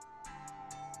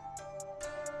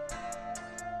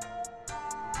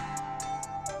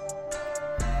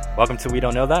Welcome to We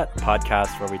Don't Know That,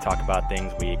 podcast where we talk about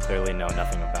things we clearly know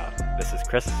nothing about. This is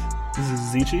Chris. This is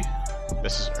Zichi.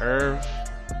 This is Irv.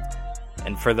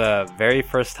 And for the very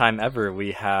first time ever,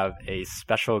 we have a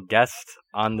special guest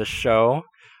on the show.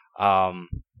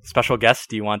 Special guest,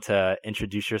 do you want to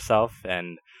introduce yourself?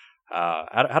 And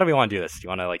how do we want to do this? Do you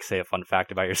want to say a fun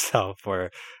fact about yourself,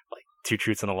 or two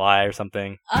truths and a lie or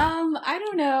something? I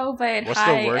don't know, but what's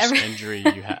the worst injury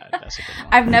you had? That's a good one.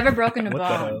 I've never broken a What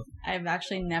the bone. hell? I've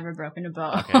actually never broken a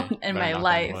bone Okay, in better my knock on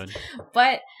life. wood.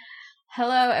 But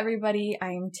hello, everybody.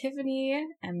 I am Tiffany.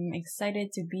 I'm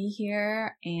excited to be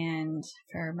here. And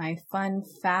for my fun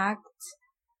fact,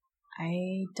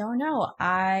 I don't know.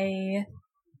 I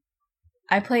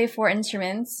play 4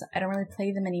 instruments. I don't really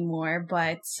play them anymore,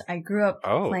 but I grew up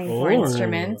playing 4 Oh.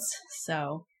 instruments.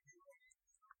 So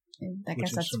I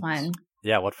guess that's instruments? fun.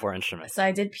 Yeah, what 4 instruments? So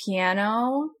I did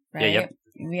piano, right? yep.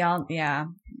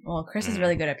 Well, Chris is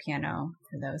really good at piano.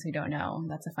 For those who don't know,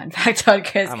 that's a fun fact about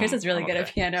Chris. Chris is really I'm good at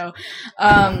okay. piano.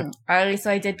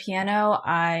 So I did piano.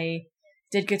 I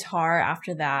did guitar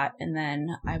after that, and then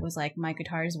I was like, my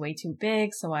guitar is way too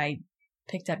big, so I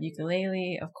picked up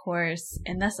ukulele, of course.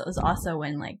 And this was also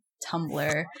when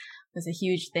Tumblr was a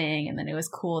huge thing, and then it was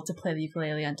cool to play the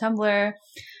ukulele on Tumblr.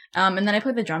 And then I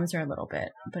played the drums here a little bit,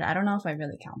 but I don't know if I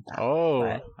really count that. Oh,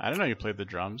 but- I didn't know you played the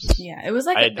drums. Yeah, it was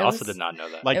I also did not know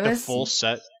that. Like It the was- full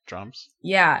set drums.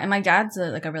 Yeah, and my dad's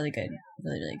a really good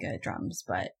at drums,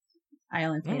 but I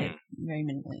only played it very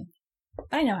minimally. But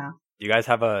I know how. Do you guys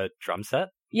have a drum set?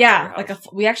 Yeah, Your house?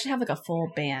 we actually have a full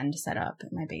band set up in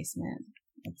my basement.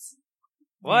 It's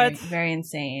What? very, very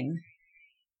insane.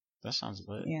 That sounds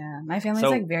lit. Yeah, my family's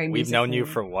So very we've known you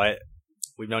musical. for what?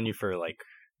 We've known you for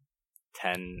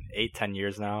 10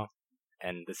 years now,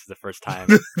 and this is the first time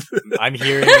I'm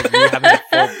hearing of you having a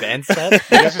full band set. You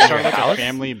guys should in start your like a house?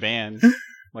 family band.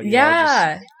 Like you all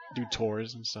Yeah. just do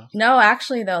tours and stuff. No,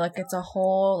 actually though, it's a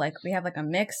whole we have a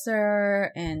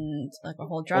mixer and a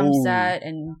whole drum Oh. set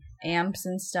and amps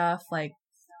and stuff.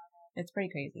 It's pretty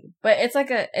crazy. But it's it's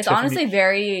Tiffany- honestly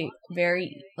very,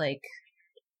 very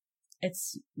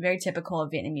it's very typical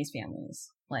of Vietnamese families.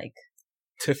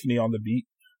 Tiffany on the beat.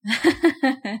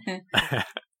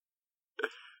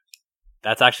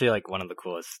 That's actually one of the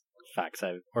coolest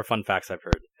fun facts I've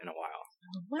heard in a while.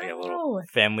 Wow. A little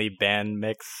family band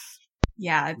mix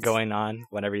Yeah, it's going on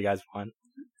whenever you guys want.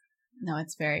 No,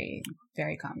 it's very,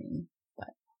 very common. But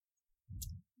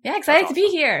yeah, excited to be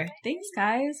here. Thanks,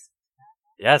 guys.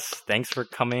 Yes, thanks for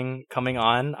coming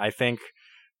on. I think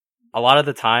a lot of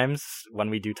the times when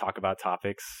we do talk about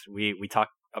topics, we talk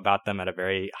about them at a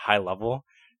very high level,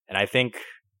 and I think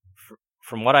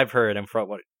from what I've heard and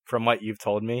from what you've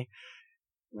told me,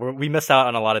 we miss out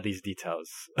on a lot of these details.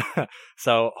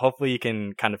 So hopefully you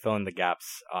can kind of fill in the gaps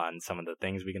on some of the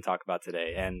things we can talk about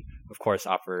today, and of course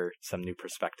offer some new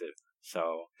perspective.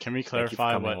 So Can we you for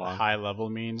clarify coming what along. high level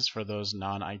means for those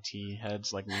non-IT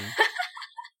heads like me?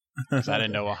 Because I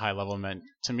didn't know what high level meant.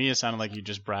 To me, it sounded like you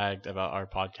just bragged about our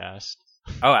podcast.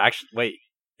 oh, actually, wait,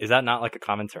 is that not a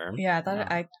common term? Yeah, I thought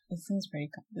No. it seems pretty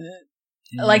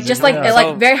Just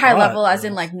very high God, level, as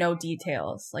yes. in no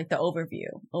details, the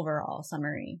overview, overall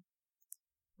summary.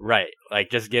 Right,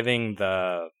 just giving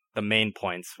the main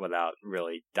points without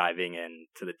really diving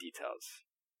into the details.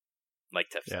 Like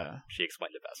Tiff said. Yeah. She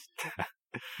explained it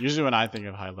best. Usually when I think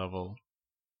of high level,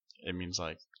 it means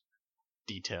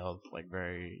detailed,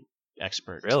 very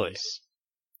expert. Really?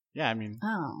 Yeah, I mean,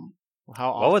 Oh,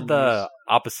 how often What would use- the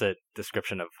opposite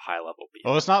description of high level be?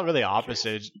 Well, it's not really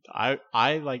opposite. I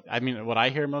mean, what I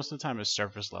hear most of the time is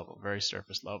surface level, very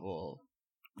surface level.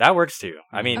 That works too.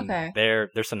 I mean, Okay. they're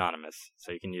synonymous,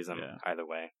 so you can use them Yeah. either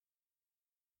way.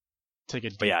 Take a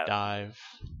deep yeah. dive.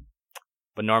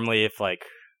 But normally, if a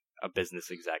business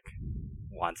exec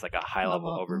wants a high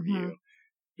level Level, overview,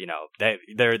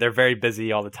 they're very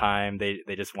busy all the time. They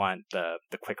just want the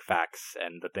quick facts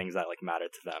and the things that matter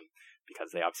to them, because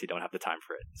they obviously don't have the time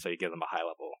for it. So you give them a high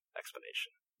level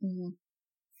explanation. mhm.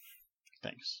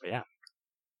 Thanks. But yeah,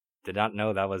 did not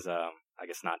know that was I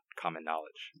guess not common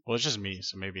knowledge. Well, it's just me,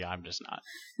 so maybe I'm just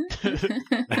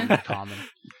not common.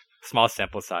 Small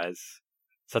sample size.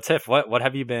 So Tiff, what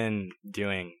have you been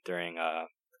doing during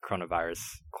coronavirus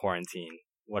quarantine?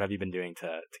 What have you been doing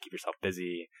to keep yourself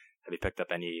busy? Have you picked up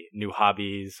any new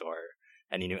hobbies or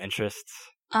any new interests?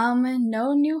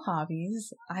 No new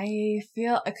hobbies. I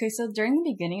feel okay. So during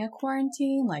the beginning of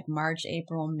quarantine, March,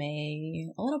 April, May,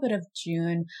 a little bit of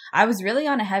June, I was really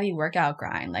on a heavy workout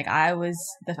grind. I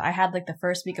had the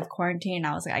first week of quarantine, and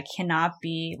I was I cannot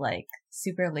be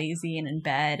super lazy and in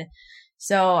bed.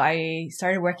 So I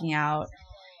started working out,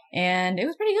 And it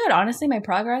was pretty good. Honestly, my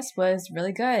progress was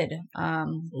really good.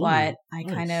 But I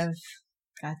kind of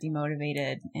got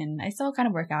demotivated, and I still kind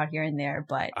of work out here and there,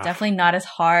 but definitely not as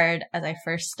hard as I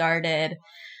first started.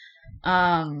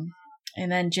 And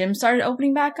then gym started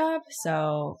opening back up,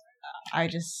 so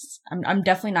I'm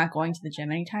definitely not going to the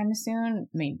gym anytime soon.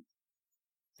 I mean,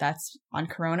 that's on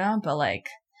Corona, but like,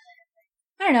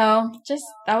 I don't know, just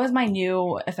that was my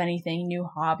new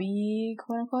hobby,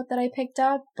 quote unquote, that I picked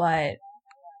up, but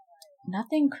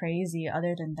nothing crazy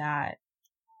other than that.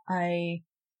 I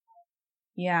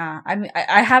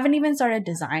haven't even started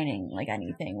designing like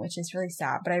anything, which is really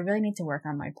sad, but I really need to work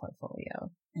on my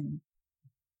portfolio. And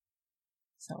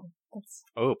so that's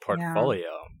portfolio.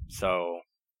 Yeah. So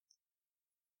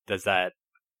does that,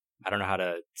 I don't know how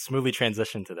to smoothly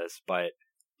transition to this, but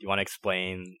do you want to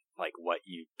explain like what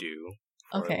you do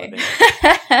for a living?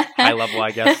 High level,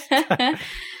 I guess.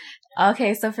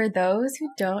 Okay, so for those who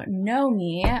don't know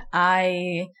me,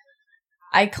 I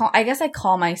guess I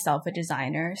call myself a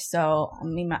designer. So, I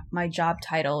mean, my job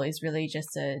title is really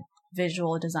just a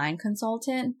visual design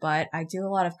consultant, but I do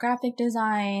a lot of graphic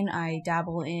design. I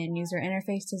dabble in user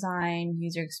interface design,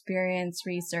 user experience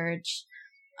research.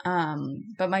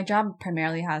 But my job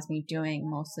primarily has me doing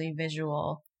mostly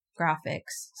visual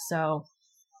graphics. So,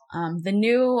 the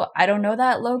new, I don't know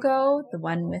that logo, the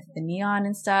one with the neon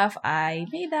and stuff, I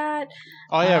made that.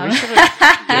 Oh yeah, we should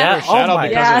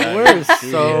have. We're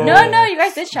so... No, you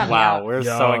guys did shout me out. Wow, we're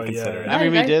so inconsiderate. I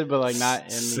mean, we did, but like not in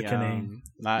the,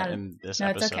 not in this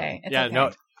episode. It's okay. It's okay.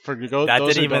 No, for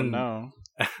those who don't know.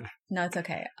 No, it's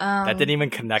okay. That didn't even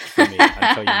connect for me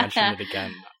until you mentioned it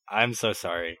again. I'm so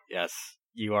sorry. Yes,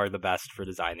 you are the best for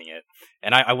designing it.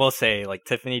 And I will say, like,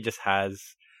 Tiffany just has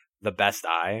the best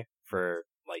eye for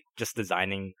like just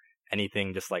designing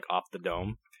anything just like off the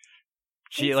dome.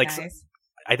 She Thanks, like guys.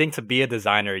 I think to be a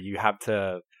designer you have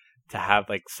to have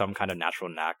like some kind of natural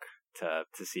knack to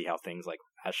see how things like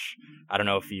mesh. I don't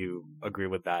know if you agree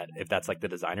with that, if that's like the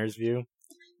designer's view.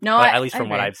 No, but at least from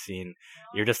what I've seen,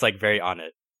 you're just like very on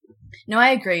it. No, I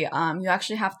agree. You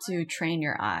actually have to train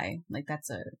your eye. Like that's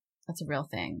a real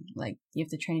thing. Like you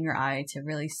have to train your eye to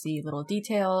really see little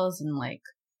details and like,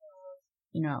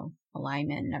 you know,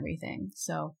 alignment and everything.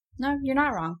 So no, you're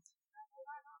not wrong.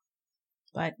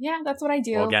 But yeah, that's what I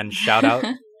do. Well, again, shout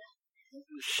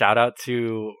out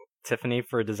to Tiffany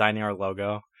for designing our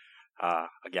logo.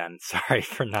 Again, sorry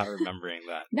for not remembering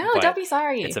that. No, don't be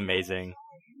sorry. It's amazing.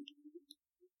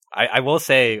 I will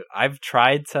say I've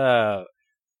tried to,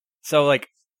 so like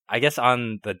I guess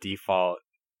on the default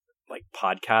like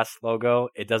podcast logo,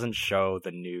 it doesn't show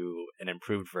the new and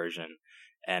improved version,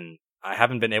 and I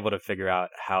haven't been able to figure out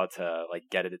how to like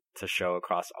get it to show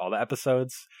across all the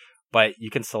episodes, but you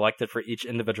can select it for each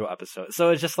individual episode. So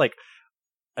it's just like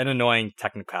an annoying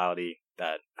technicality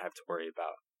that I have to worry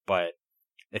about. But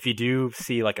if you do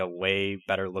see like a way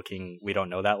better looking We Don't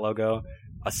Know That logo,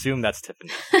 assume that's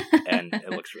Tiffany, and it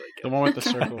looks really good. The one with the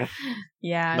circle.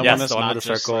 Yeah. The one with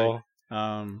the circle.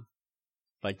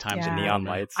 Like Times New neon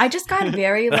lights. I just got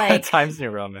very like Times New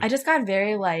Roman. I just got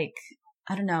very like,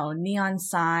 I don't know, neon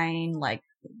sign like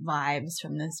vibes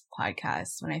from this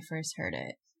podcast when I first heard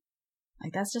it.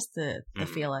 Like that's just the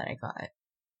feel that I got.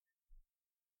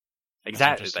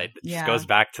 Exactly. It just goes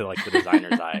back to like the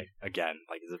designer's eye again.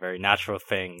 Like it's a very natural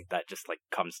thing that just like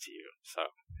comes to you. So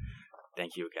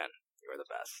thank you again. You're the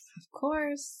best. Of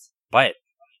course. But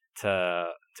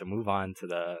to move on to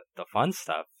the fun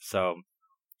stuff. So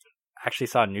I actually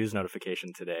saw a news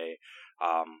notification today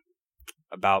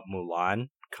about Mulan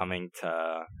coming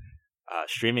to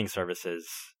streaming services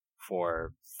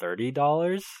for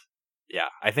 $30. Yeah,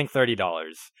 I think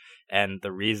 $30. And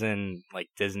the reason like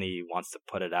Disney wants to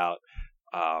put it out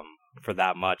for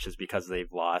that much is because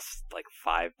they've lost like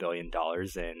 $5 billion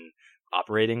in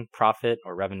operating profit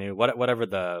or revenue, whatever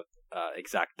the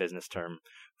exact business term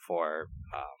for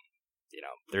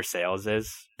their sales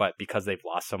is. But because they've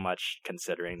lost so much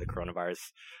considering the coronavirus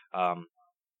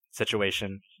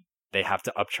situation, they have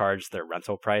to upcharge their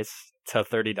rental price to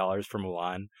 $30 for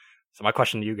Mulan. So my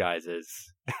question to you guys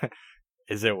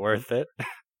is it worth it?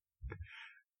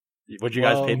 Would you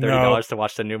guys pay $30 to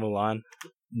watch the new Mulan?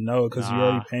 No, because you're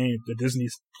already paying the Disney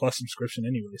Plus subscription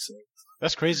anyway. So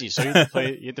that's crazy. So you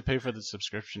have to pay for the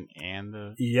subscription and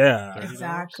the $30?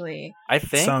 Exactly. I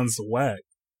think sounds whack.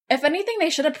 If anything, they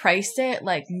should have priced it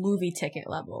like movie ticket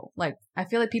level. Like I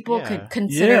feel like people could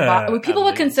consider people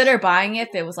would consider buying it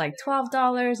if it was like $12,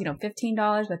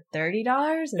 $15, but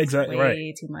 $30 is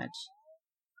way too much.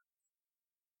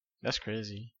 That's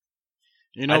crazy.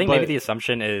 I think maybe the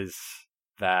assumption is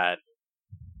that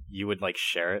you would like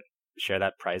share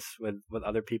that price with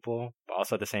other people, but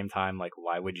also at the same time, like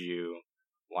why would you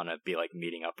want to be like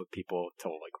meeting up with people to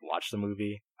like watch the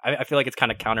movie. I feel like it's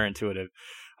kind of counterintuitive,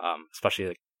 especially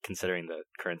like, considering the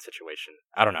current situation.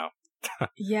 I don't know.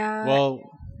 Yeah. Well,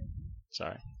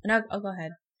 sorry. No, go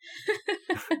ahead.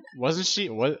 Wasn't she?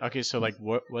 What? Okay, so like,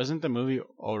 wasn't the movie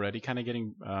already kind of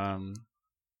getting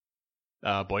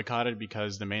boycotted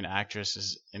because the main actress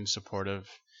is in support of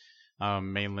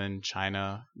mainland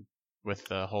China with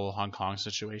the whole Hong Kong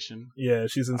situation? Yeah,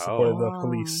 she's in support of the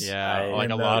police. Yeah, I like a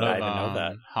didn't lot of know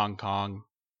that. Hong Kong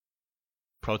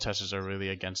protesters are really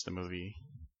against the movie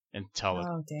and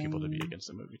tell people to be against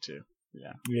the movie too.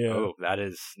 Yeah. Yeah. Oh, that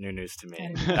is new news to me. I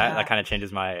didn't know That that. kind of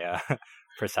changes my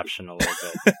perception a little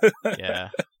bit. Yeah.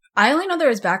 I only know there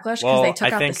was backlash because Well, they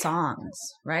took I out think- the songs,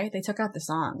 right? They took out the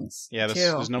songs. Yeah, too.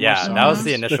 there's no more Yeah, songs. that was the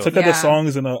They initial. took out Yeah. the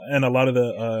songs and a lot of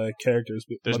the characters.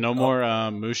 There's no more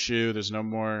Mushu. There's no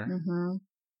more Mm-hmm.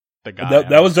 the guy.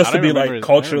 That was just I don't to be, remember like, his- I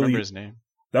don't culturally- remember his name.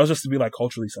 That was just to be like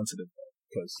culturally sensitive,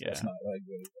 because Yeah. that's not like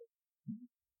really.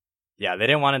 Yeah, they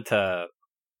didn't want it to.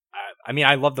 I mean,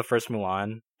 I love the first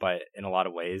Mulan, but in a lot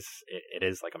of ways, it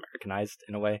is like Americanized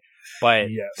in a way. But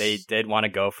Yes. they did want to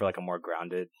go for like a more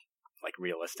grounded, like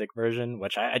realistic version,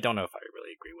 which I don't know if I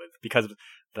really agree with, because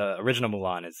the original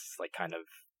Mulan is like kind of,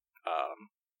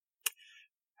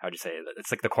 how would you say it?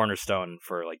 It's like the cornerstone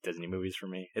for like Disney movies for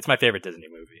me. It's my favorite Disney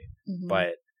movie, Mm-hmm.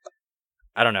 but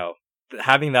I don't know,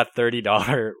 having that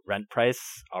 $30 rent price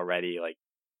already like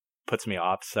puts me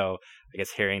off. So I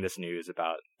guess hearing this news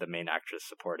about the main actress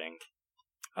supporting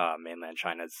mainland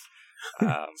China's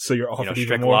So you're offered even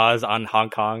strict more. laws on Hong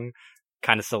Kong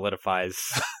kind of solidifies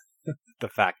the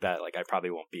fact that like I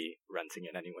probably won't be renting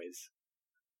it anyways.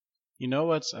 You know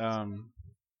what's you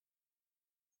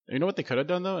know what they could have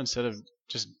done though? Instead of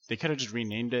they could have just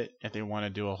renamed it if they want to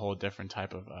do a whole different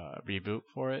type of reboot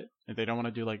for it. If they don't want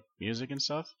to do like music and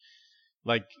stuff,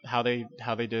 like how they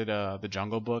did the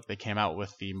Jungle Book. They came out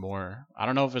with the more, I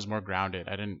don't know if it was more grounded.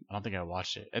 I don't think I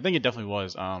watched it. I think it definitely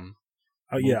was. Yeah,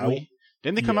 Mowgli.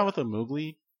 Didn't they come yeah. out with a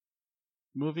Mowgli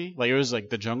movie? Like it was like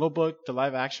the Jungle Book, the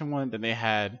live action one. Then they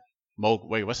had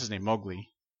wait, what's his name? Mowgli.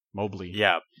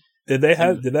 Yeah, Did that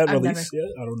I've release never-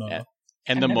 yet? I don't know. Yeah.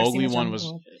 And I've the never seen Mowgli the one Jungle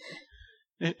was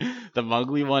Book. the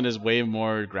Mowgli one is way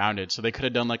more grounded. So they could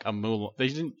have done like a Mulan.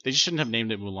 They shouldn't have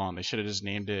named it Mulan. They should have just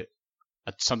named it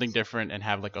something different and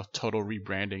have like a total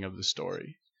rebranding of the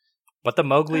story. but the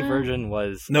Mowgli version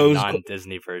was No, it was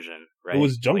non-Disney version, right?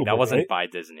 was Jungle like, that Book, wasn't right? by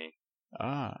Disney,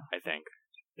 Ah, I think.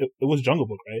 It was Jungle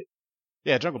Book, right?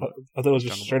 yeah, Jungle Book. I thought it was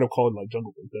just Jungle straight up called like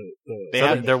Jungle Book. They So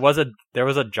had- there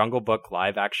was a Jungle Book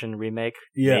live action remake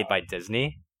Yeah. made by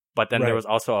Disney, but then there Right. was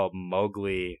also a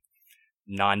Mowgli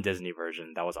non-Disney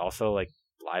version that was also like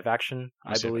live action, I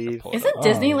Let's see if can believe. pull it Isn't up.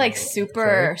 Disney Oh, like okay.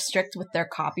 super strict with their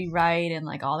copyright and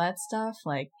like all that stuff?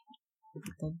 Like,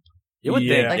 You would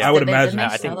Yeah, think, like I would did they imagine. I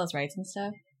sell think those rights and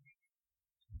stuff?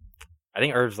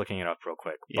 Herb's looking it up real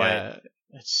quick, but Yeah,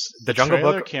 it's the Jungle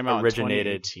trailer Book came out originated-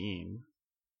 in 2018.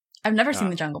 I've never seen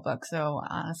Uh, the Jungle Book, so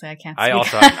honestly, I can't. I Speak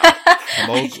also on- have not.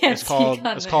 I can't It's called speak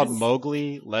on it's called this.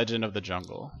 Mowgli: Legend of the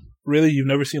Jungle. Really, you've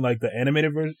never seen like the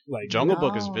animated version? Like Jungle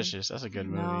Book is No. vicious. That's a good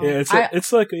movie. No. yeah, it's I-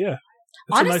 it's like yeah.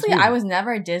 It's a nice Honestly, movie. I was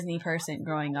never a Disney person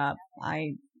growing up.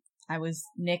 I was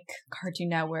Nick, Cartoon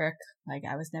Network. Like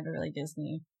I was never really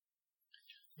Disney.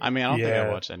 I mean, I don't think I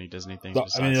Yeah. watched any Disney things. I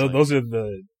Besides, mean, like, those are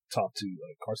the top two.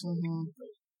 Like Carson.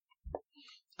 Mhm.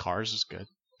 Cars is good.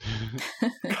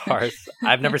 Cars.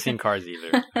 I've never seen Cars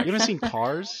either. You haven't seen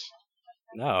Cars?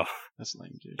 No, That's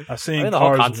lame, dude. I've I seen think the whole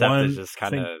Cars concept 1, is just I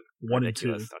kind think of 1 and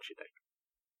ridiculous, 2. don't you think?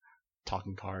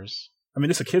 Talking Cars. I mean,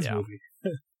 it's a kids Yeah. movie.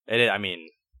 It is, I mean,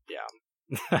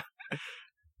 yeah.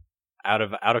 out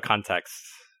of context,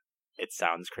 it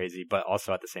sounds crazy, but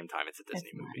also at the same time, it's a Disney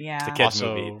movie. Yeah. It's a kids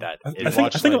Also, movie that I is think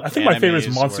watch, I think like, I think my favorite is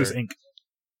animes Monsters where- Inc.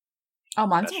 Oh,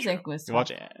 Monsters That's true. Inc. was. You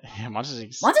watch it? Yeah, Monsters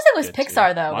Inc. Monsters Inc. was good, too.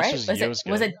 Pixar though, right? Monsters Was U it was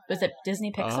was good. it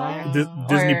Disney Pixar? Oh.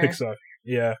 Disney Or- Pixar.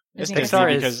 Yeah, It's Disney Disney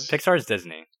Pixar because- Pixar is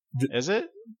Disney. Is it?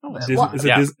 Oh, Well, Disney, well- it's a,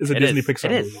 Yeah, it's a it Disney is. Pixar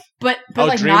It is. movie. But oh,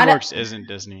 like DreamWorks isn't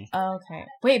Disney. not. Okay,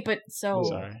 wait, but so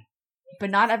Sorry. but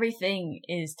not everything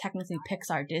is technically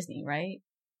Pixar Disney, right?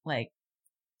 Like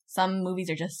some movies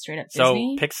are just straight up So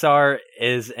Disney. Pixar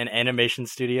is an animation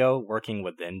studio working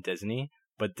within Disney,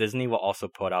 but Disney will also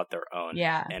put out their own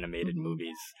Yeah. animated Mhm.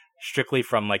 movies strictly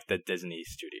from like the Disney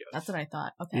studios. That's what I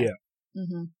thought. Okay. Yeah.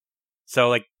 Mm-hmm. So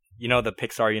like, you know, the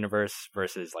Pixar universe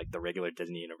versus like the regular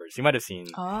Disney universe. You might have seen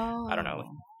Oh. I don't know,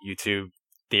 YouTube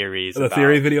theories. The about,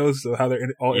 theory videos of how they're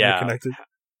all Yeah. interconnected.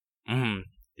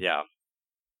 Yeah.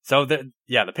 So the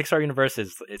Pixar universe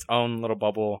is its own little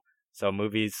bubble. So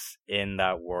movies in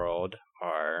that world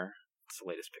are what's the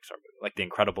latest Pixar movie? Like The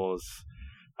Incredibles,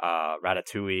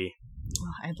 Ratatouille.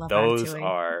 Oh, I love Those Ratatouille.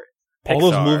 are All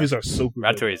those movies are super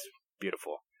good. Ratatouille is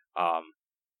beautiful.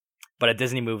 But a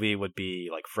Disney movie would be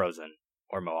like Frozen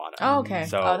or Moana. Oh, okay.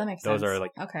 So that makes sense. those are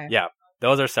like, okay. yeah,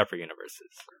 those are separate universes.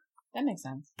 That makes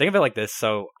sense. Think of it like this.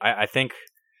 So I think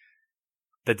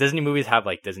the Disney movies have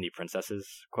like Disney princesses,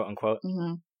 quote unquote.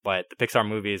 Mm-hmm. But the Pixar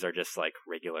movies are just like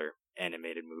regular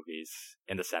animated movies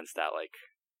in the sense that like,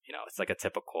 you know, it's like a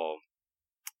typical,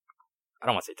 I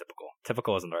don't want to say typical.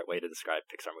 Typical isn't the right way to describe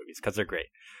Pixar movies because they're great.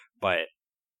 But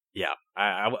yeah,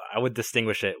 I would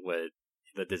distinguish it with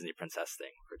the Disney princess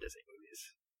thing for Disney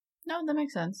movies. No, that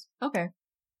makes sense. Okay.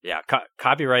 Yeah,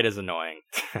 copyright is annoying.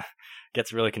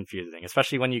 Gets really confusing,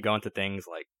 especially when you go into things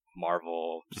like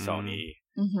Marvel, Sony,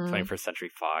 21st Century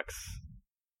Fox.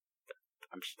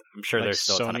 I'm sure like there's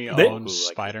still Sony a ton of owns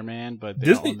like Spider-Man, but they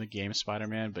Disney don't own the game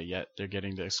Spider-Man, but yet they're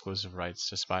getting the exclusive rights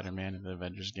to Spider-Man in the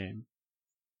Avengers game.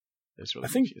 It's really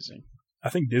confusing. I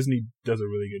think Disney does a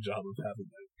really good job of having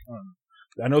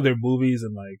that. I know their movies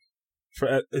and like,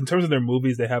 in terms of their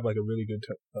movies, they have like a really good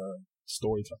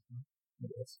storytelling. I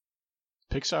guess.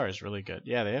 Pixar is really good.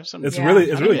 Yeah, they have some. It's really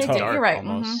tough. You're right.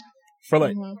 Almost. For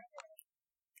like,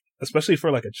 especially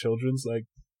for like a children's like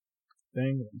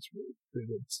thing, it's really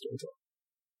good storytelling.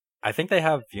 I think they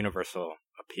have universal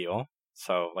appeal.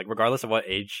 So like regardless of what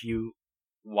age you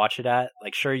watch it at,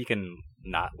 like sure you can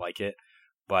not like it,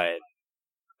 but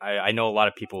I know a lot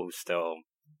of people who still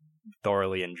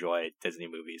thoroughly enjoy Disney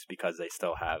movies because they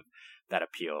still have that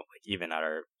appeal, like even at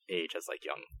our age as like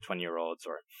young 20-year-olds,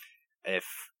 or if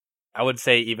I would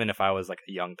say even if I was like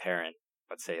a young parent,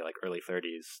 let's say like early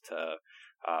 30s to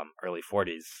early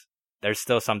 40s, there's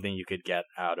still something you could get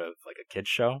out of like a kid's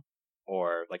show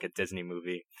or like a Disney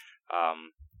movie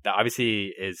that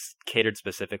obviously is catered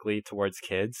specifically towards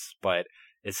kids, but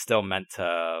is still meant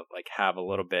to like have a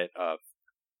little bit of,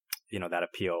 you know, that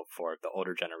appeal for the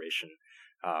older generation.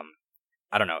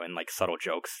 I don't know, and like subtle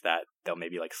jokes that they'll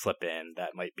maybe like slip in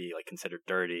that might be like considered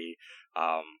dirty,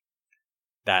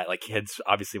 that like kids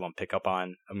obviously won't pick up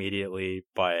on immediately,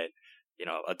 but you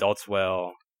know, adults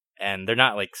will, and they're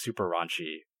not like super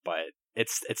raunchy, but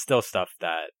it's still stuff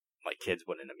that like kids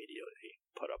wouldn't immediately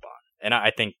put up on. And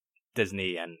I think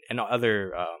Disney and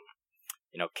other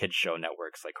you know, kids show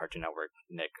networks like Cartoon Network,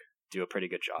 Nick, do a pretty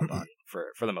good job on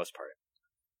for the most part.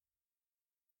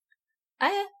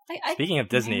 Speaking of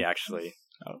Disney, actually.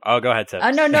 Oh, go ahead, Tiff.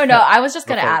 No. I was just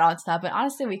gonna add on to that, but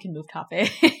honestly, we can move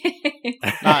topic.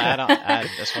 Add.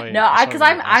 That's why. No, because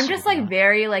I'm just like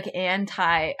very like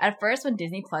anti. At first, when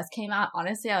Disney Plus came out,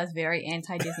 honestly, I was very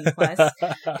anti Disney Plus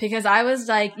because I was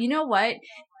like, you know what?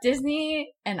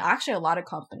 Disney and actually a lot of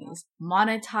companies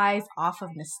monetize off of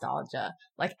nostalgia.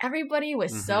 Like everybody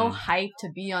was so hyped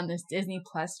to be on this Disney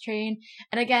Plus train.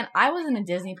 And again, I wasn't a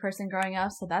Disney person growing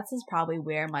up, so that's just probably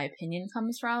where my opinion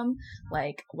comes from.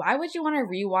 Like, why would you want to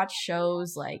rewatch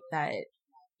shows like that,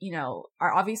 you know,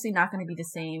 are obviously not going to be the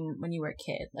same when you were a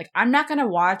kid? Like, I'm not going to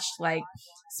watch like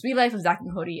Sweet Life of Zack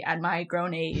and Cody at my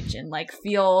grown age and like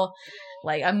feel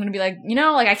like I'm going to be like, you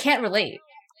know, like I can't relate,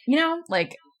 you know,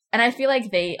 like. And I feel like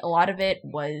a lot of it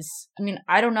was, I mean,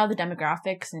 I don't know the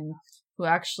demographics and who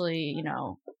actually, you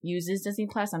know, uses Disney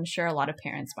Plus. I'm sure a lot of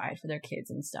parents buy it for their kids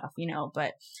and stuff, you know,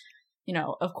 but, you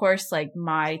know, of course, like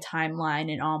my timeline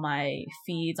and all my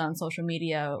feeds on social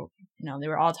media, you know, they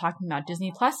were all talking about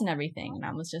Disney Plus and everything. And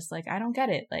I was just like, I don't get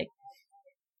it. Like,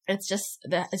 it's just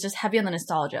heavy on the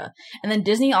nostalgia. And then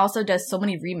Disney also does so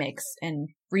many remakes and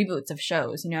reboots of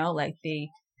shows, you know, like they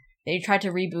tried to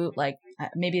reboot, like,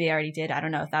 maybe they already did, I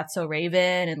don't know, if That's So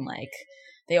Raven, and, like,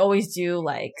 they always do,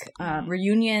 like,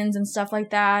 reunions and stuff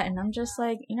like that, and I'm just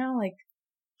like, you know, like,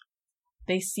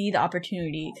 they see the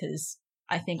opportunity, because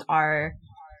I think our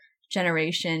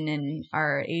generation and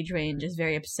our age range is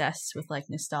very obsessed with, like,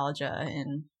 nostalgia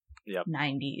and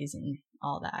 90s and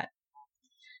all that.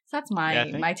 So that's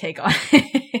my take on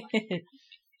it.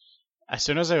 As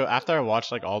soon as after I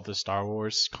watched like all the Star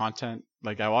Wars content,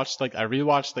 like I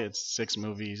rewatched like 6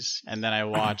 movies, and then I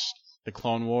watched the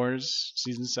Clone Wars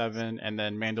season 7, and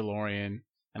then Mandalorian,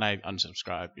 and I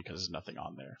unsubscribed because there's nothing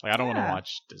on there. Like I don't want to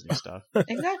watch Disney stuff.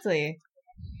 Exactly.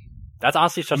 That's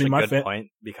honestly such a good point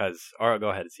because. Or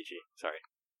go ahead, CG. Sorry.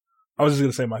 I was just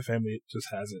gonna say my family just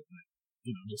has it,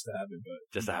 you know, just to have it.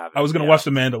 But just to have it. I was gonna watch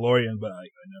the Mandalorian, but I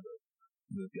never.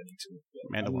 Getting to it.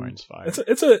 But, Mandalorian's fire.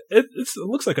 It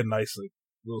looks like a nice like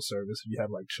little service if you have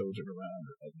like children around.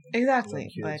 Or, like, exactly.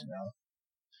 Kids,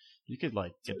 you could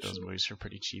like get those movies for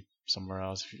pretty cheap somewhere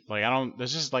else.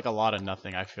 There's just like a lot of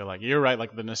nothing. I feel like you're right.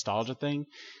 Like the nostalgia thing,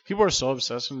 people are so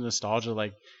obsessed with nostalgia.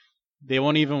 Like they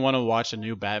won't even want to watch a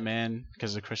new Batman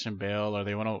because of Christian Bale, or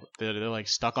they're like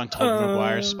stuck on Tobey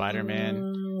Maguire's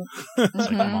Spider-Man. It's like,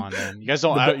 come on, man. You guys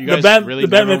don't. The You guys Bat- really the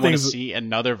never Batman want to thing's- see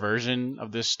another version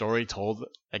of this story told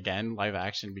again, live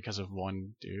action, because of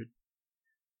one dude.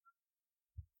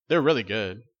 They're really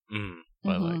good, Mm.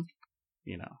 but Mhm. like,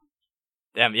 you know,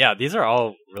 Damn, yeah, these are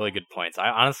all really good points. I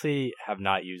honestly have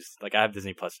not used, like, I have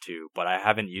Disney Plus too, but I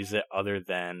haven't used it other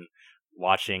than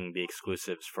watching the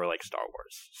exclusives for, like, Star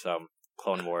Wars. So,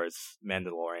 Clone Wars,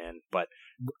 Mandalorian, but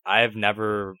I've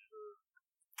never,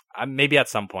 maybe at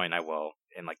some point I will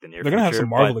in, like, the near They're future. gonna have some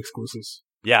Marvel but exclusives.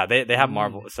 yeah, they have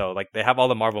Marvel, so, like, they have all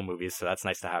the Marvel movies, so that's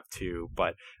nice to have too,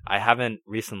 but I haven't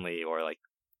recently, or, like,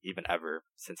 even ever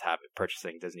since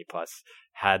purchasing Disney Plus,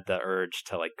 had the urge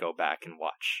to like go back and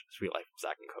watch Sweet Life of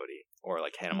Zack and Cody or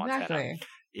like Hannah Montana. Exactly.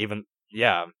 Even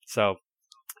yeah, so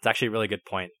it's actually a really good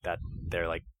point that they're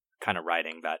like kind of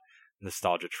riding that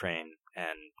nostalgia train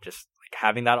and just like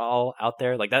having that all out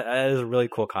there. Like that is a really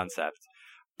cool concept,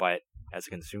 but as a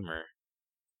consumer,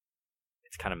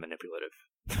 it's kind of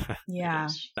manipulative. Yeah.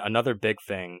 Another big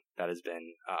thing that has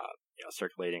been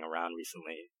circulating around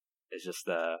recently is just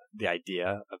the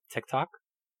idea of TikTok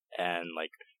and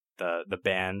like the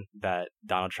ban that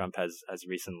Donald Trump has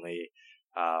recently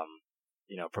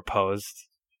proposed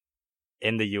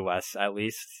in the US at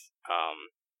least,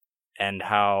 and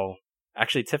how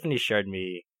actually Tiffany shared with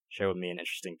me an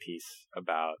interesting piece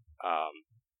about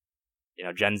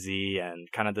Gen Z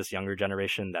and kind of this younger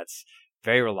generation that's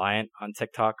very reliant on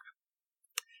TikTok,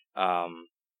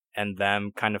 and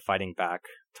them kind of fighting back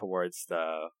towards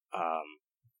the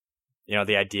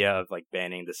idea of like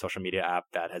banning the social media app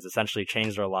that has essentially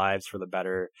changed our lives for the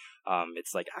better.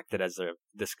 It's like acted as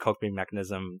this coping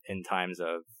mechanism in times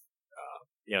of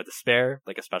despair,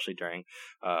 like especially during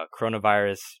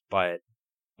coronavirus. But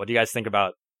what do you guys think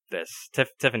about this,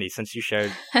 Tiffany? Since you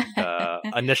shared the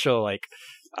initial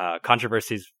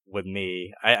controversies with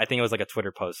me, I think it was like a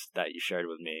Twitter post that you shared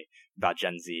with me about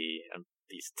Gen Z and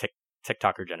these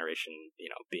TikToker generation,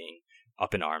 being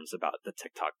up in arms about the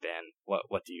TikTok ban.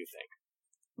 What do you think?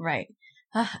 Right.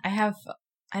 I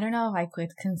don't know if I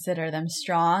could consider them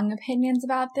strong opinions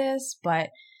about this, but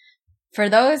for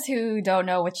those who don't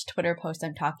know which Twitter post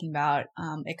I'm talking about,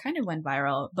 it kind of went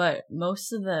viral, but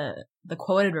most of the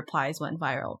quoted replies went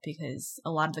viral because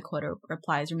a lot of the quoted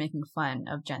replies were making fun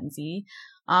of Gen Z.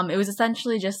 It was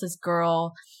essentially just this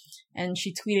girl, and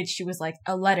she tweeted, she was like,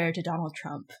 a letter to Donald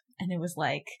Trump. And it was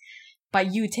like, by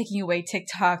you taking away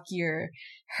TikTok, you're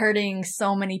hurting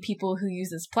so many people who use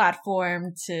this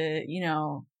platform to,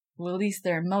 release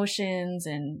their emotions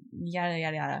and yada,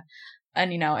 yada, yada.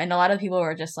 And, and a lot of people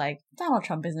were just like, Donald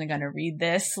Trump isn't going to read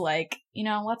this. Like,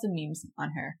 lots of memes on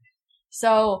her.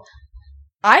 So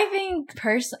I think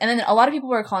and then a lot of people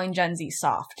were calling Gen Z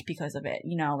soft because of it.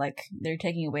 Like they're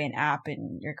taking away an app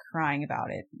and you're crying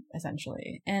about it,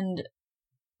 essentially. And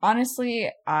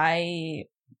honestly, I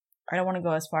don't want to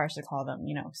go as far as to call them,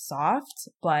 soft,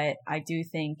 but I do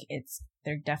think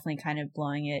they're definitely kind of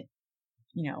blowing it,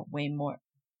 way more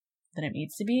than it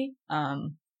needs to be.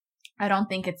 I don't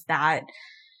think it's that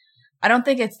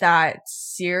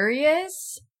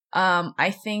serious.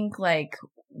 I think like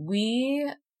we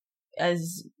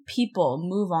as people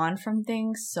move on from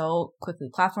things so quickly,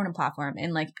 platform to platform.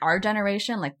 And like our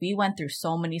generation, like we went through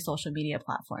so many social media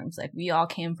platforms. Like we all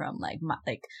came from like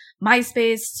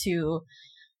MySpace to,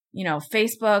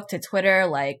 Facebook to Twitter.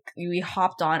 Like we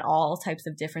hopped on all types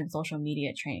of different social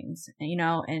media trains,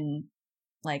 and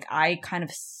like I kind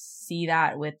of see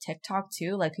that with TikTok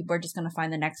too. Like people are just going to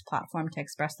find the next platform to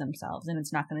express themselves, and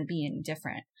it's not going to be any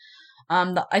different.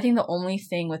 I think the only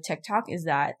thing with TikTok is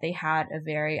that they had a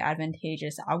very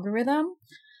advantageous algorithm.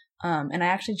 And I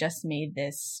actually just made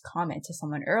this comment to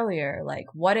someone earlier. Like,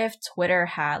 what if Twitter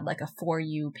had like a For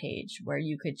You page where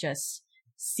you could just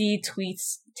see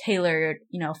tweets tailored,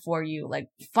 for you, like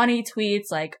funny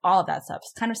tweets, like all of that stuff.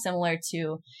 It's kind of similar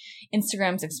to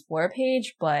Instagram's Explore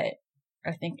page, but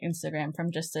I think Instagram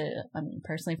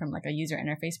personally from like a user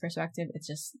interface perspective, it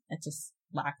just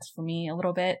lacks for me a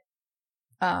little bit.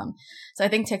 So I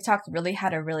think TikTok really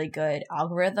had a really good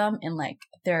algorithm and like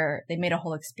they made a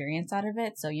whole experience out of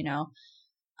it. So,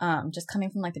 just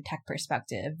coming from like the tech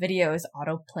perspective, videos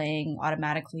auto-playing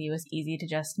automatically. It was easy to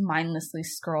just mindlessly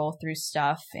scroll through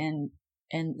stuff. And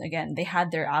again, they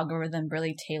had their algorithm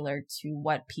really tailored to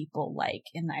what people like.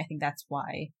 And I think that's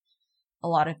why a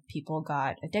lot of people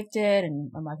got addicted and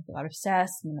a lot of people got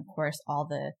obsessed. And of course, all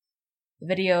the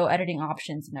video editing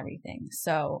options and everything.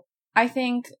 So I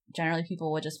think generally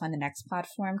people would just find the next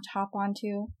platform to hop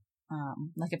onto.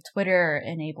 Like if Twitter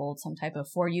enabled some type of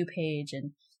For You page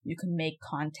and you can make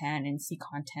content and see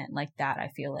content like that, I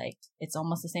feel like it's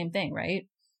almost the same thing, right?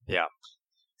 Yeah.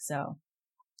 So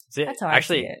See, that's how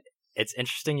actually, I see it. it's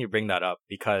interesting you bring that up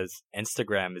because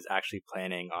Instagram is actually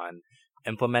planning on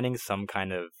implementing some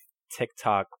kind of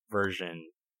TikTok version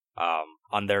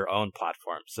on their own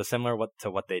platform. So similar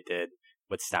to what they did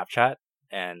with Snapchat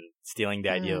and stealing the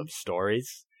idea of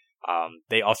stories.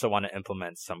 They also want to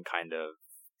implement some kind of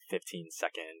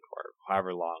 15-second or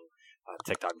however long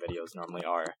TikTok videos normally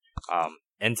are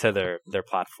into their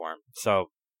platform. So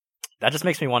that just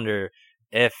makes me wonder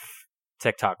if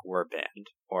TikTok were banned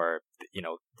or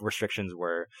restrictions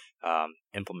were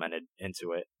implemented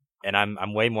into it. And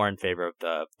I'm way more in favor of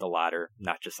the latter,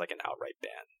 not just like an outright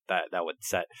ban. That would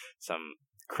set some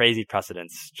crazy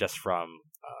precedents just from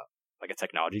like a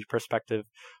technology perspective.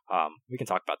 We can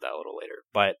talk about that a little later.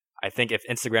 But I think if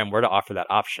Instagram were to offer that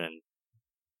option,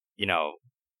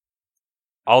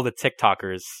 all the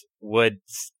TikTokers would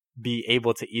be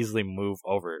able to easily move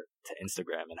over to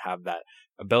Instagram and have that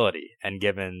ability. And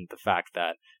given the fact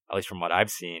that, at least from what I've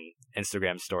seen,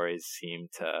 Instagram stories seem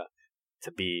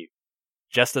to be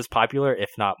just as popular,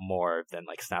 if not more, than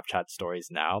like Snapchat stories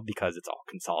now because it's all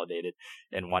consolidated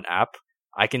in one app.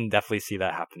 I can definitely see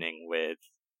that happening with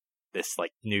this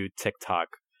like new TikTok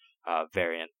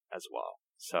variant as well.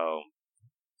 So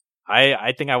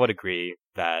I think I would agree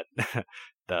that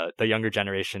the younger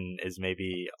generation is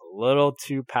maybe a little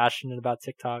too passionate about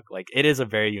TikTok. Like it is a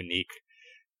very unique,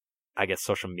 I guess,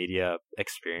 social media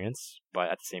experience, but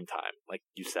at the same time, like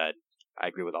you said, I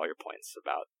agree with all your points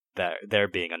about there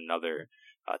being another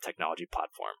technology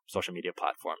platform, social media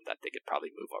platform that they could probably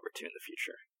move over to in the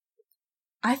future.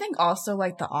 I think also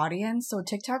like the audience. So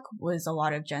TikTok was a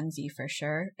lot of Gen Z for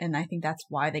sure. And I think that's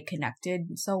why they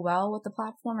connected so well with the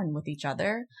platform and with each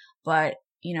other. But,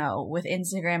 with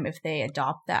Instagram, if they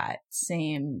adopt that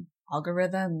same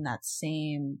algorithm, that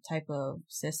same type of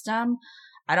system,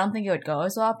 I don't think it would go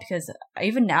as well because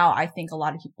even now I think a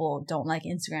lot of people don't like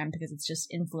Instagram because it's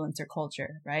just influencer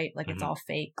culture, right? Like it's all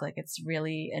fake. Like it's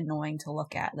really annoying to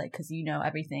look at, like, cause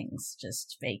everything's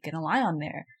just fake and a lie on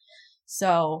there.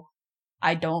 So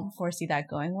I don't foresee that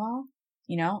going well.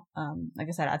 Like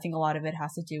I said, I think a lot of it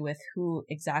has to do with who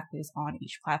exactly is on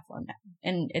each platform now.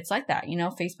 And it's like that,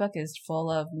 Facebook is full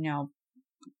of,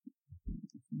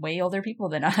 way older people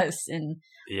than us. And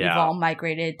we've all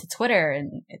migrated to Twitter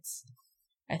and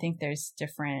I think there's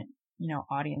different,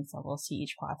 audience levels to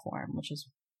each platform, which is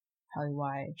probably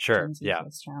why Gen Z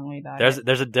feels strongly about it.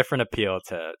 There's a different appeal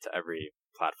to every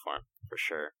platform for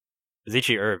sure.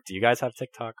 Zichi, Irv, do you guys have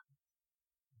TikTok?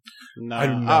 No.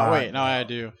 Oh, wait. No, I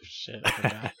do. Shit. I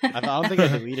forgot. I don't think I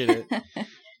deleted it.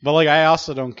 But, like, I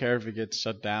also don't care if it gets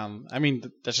shut down. I mean,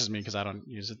 that's just me because I don't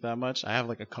use it that much. I have,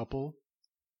 like, a couple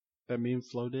that me and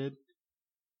Flo did.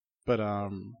 But,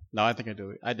 no, I think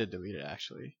I did delete it,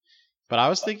 actually. But I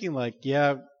was thinking, like,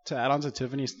 to add on to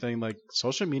Tiffany's thing, like,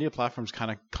 social media platforms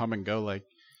kind of come and go. Like,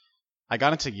 I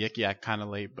got into Yik Yak kind of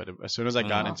late, but as soon as I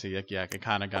got into Yik Yak, it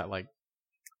kind of got, like,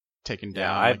 taken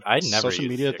down. Yeah, I never social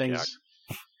media used Yik things. Yak.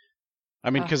 I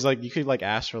mean, because like you could like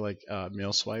ask for like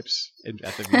meal swipes at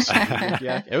the VC.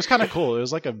 Yeah, it was kind of cool. It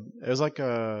was like a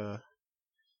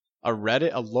Reddit,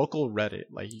 a local Reddit.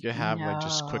 Like you could have like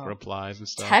just quick replies and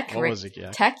stuff. What was it? Yeah,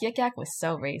 Tech Yik Yak was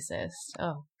so racist.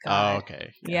 Oh god. Oh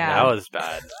okay. Yeah, that was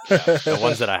bad. Yeah, the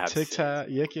ones that I have. TikTok,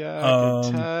 Yik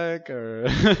Yak, Tech, or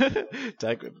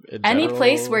Tech. Any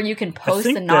place where you can post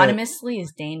anonymously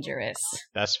is dangerous.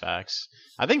 That's facts.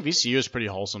 I think VCU is pretty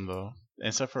wholesome though.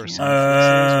 Except for some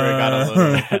where it got a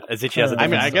little. I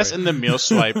mean, I guess in the meal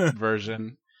swipe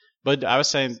version, but I was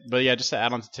saying, just to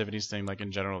add on to Tiffany's thing, like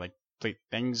in general, like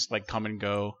things like come and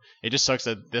go. It just sucks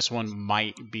that this one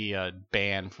might be a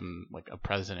ban from like a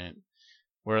president.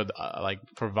 Where like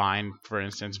for Vine, for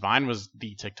instance, Vine was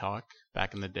the TikTok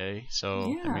back in the day,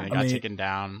 so I mean, it got taken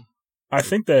down. I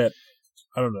think that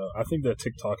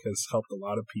TikTok has helped a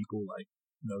lot of people like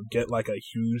get like a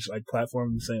huge like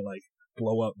platform, saying like.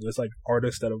 Blow up. There's like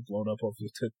artists that have blown up off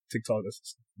of TikTok.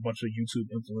 There's a bunch of YouTube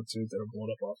influencers that have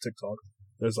blown up off TikTok.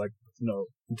 There's like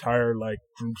entire like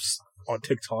groups on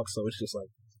TikTok. So it's just like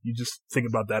you just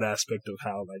think about that aspect of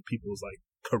how like people's like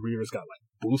careers got like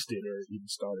boosted or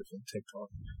even started from TikTok.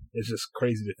 It's just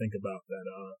crazy to think about that.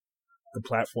 The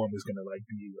platform is gonna like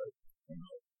be like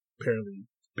apparently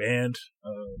banned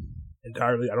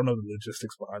entirely. I don't know the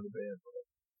logistics behind the ban, but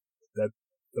that.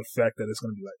 The fact that it's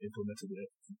going to be like implemented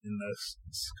in this.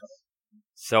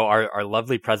 So our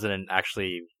lovely president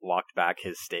actually walked back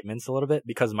his statements a little bit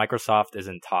because Microsoft is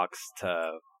in talks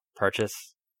to purchase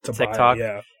TikTok,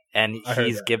 and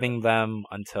he's giving them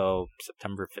until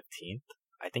September 15th.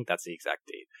 I think that's the exact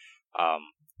date.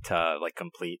 To like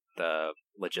complete the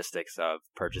logistics of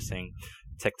purchasing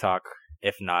TikTok.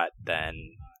 If not, then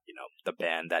the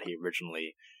ban that he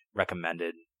originally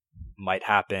recommended might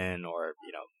happen, or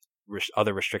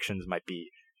other restrictions might be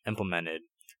implemented.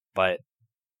 But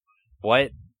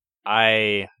what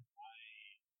I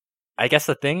guess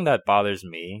the thing that bothers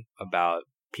me about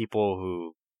people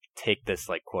who take this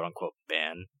like quote unquote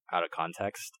ban out of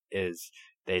context is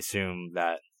they assume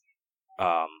that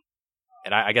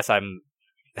and I guess I'm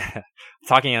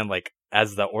talking in like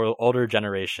as the older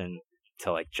generation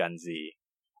to like Gen Z,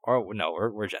 or no,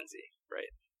 we're Gen Z,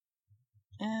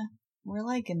 right? We're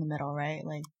like in the middle, right?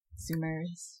 Like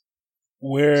Zoomers.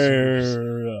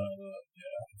 We're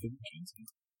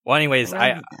well, anyways,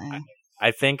 I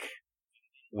think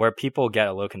where people get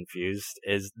a little confused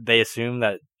is they assume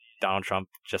that Donald Trump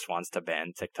just wants to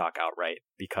ban TikTok outright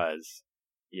because,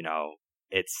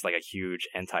 it's like a huge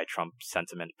anti-Trump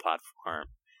sentiment platform,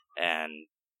 and,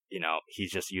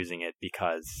 he's just using it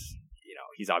because,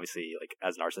 he's obviously like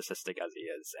as narcissistic as he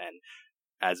is. And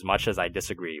as much as I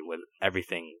disagree with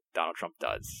everything Donald Trump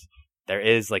does, there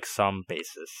is like some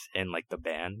basis in like the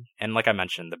ban. And like I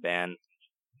mentioned, the ban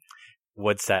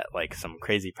would set like some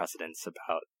crazy precedents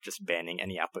about just banning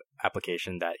any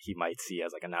application that he might see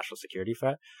as like a national security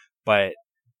threat. But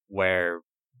where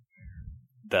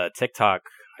the TikTok,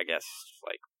 I guess,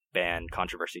 like ban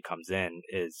controversy comes in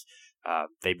is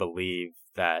they believe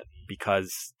that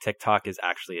because TikTok is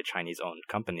actually a Chinese-owned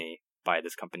company by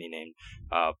this company named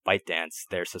ByteDance,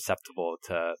 they're susceptible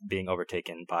to being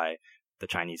overtaken by the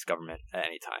Chinese government at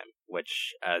any time,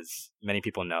 which, as many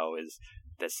people know, is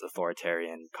this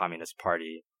authoritarian communist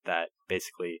party that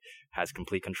basically has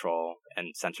complete control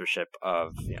and censorship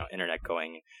of internet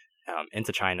going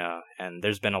into China. And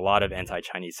there's been a lot of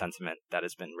anti-Chinese sentiment that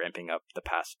has been ramping up the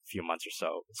past few months or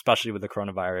so, especially with the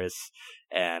coronavirus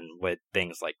and with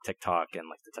things like TikTok and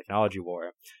like the technology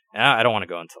war. And I don't want to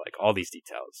go into like all these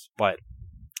details, but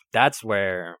that's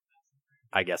where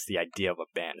I guess the idea of a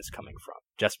ban is coming from,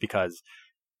 just because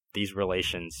these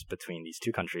relations between these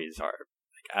two countries are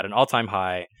like at an all-time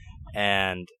high,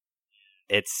 and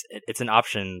it's an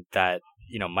option that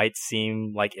might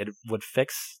seem like it would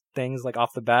fix things like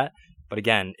off the bat, but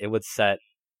again, it would set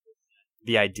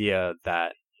the idea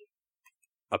that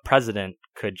a president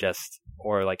could just,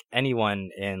 or like anyone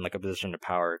in like a position of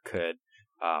power could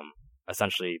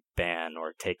essentially ban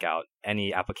or take out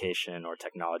any application or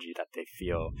technology that they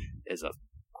feel is a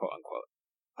quote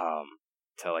unquote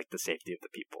to like the safety of the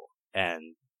people.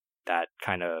 And that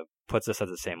kind of puts us at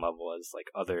the same level as like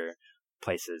other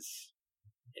places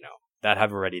that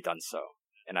have already done so.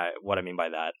 And what I mean by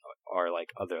that are like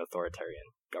other authoritarian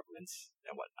governments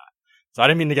and whatnot. So I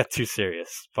didn't mean to get too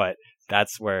serious, but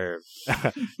that's where,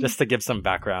 just to give some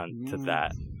background to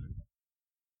that.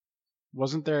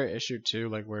 Wasn't there an issue too,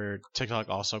 like where TikTok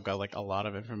also got like a lot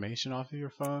of information off of your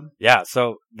phone? Yeah,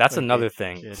 so that's Like another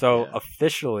thing. So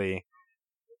officially,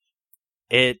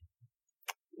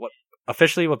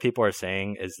 what people are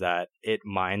saying is that it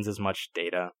mines as much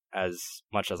as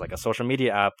like a social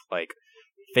media app like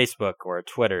Facebook or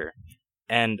Twitter.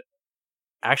 And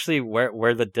actually where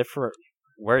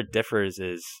it differs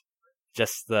is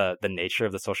just the nature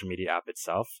of the social media app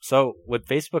itself. So with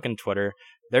Facebook and Twitter,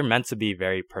 they're meant to be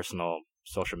very personal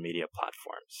social media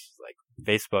platforms. Like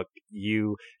Facebook,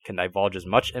 you can divulge as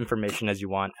much information as you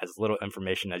want, as little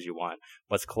information as you want,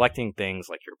 but it's collecting things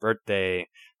like your birthday,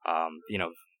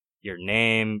 your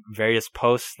name, various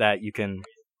posts that you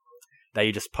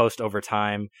just post over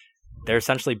time. They're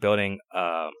essentially building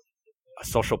a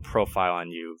social profile on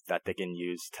you that they can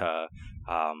use to,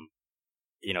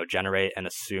 generate and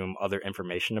assume other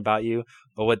information about you.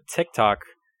 But with TikTok,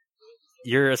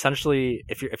 you're essentially,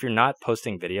 if you're not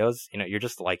posting videos, you're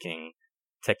just liking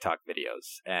TikTok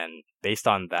videos, and based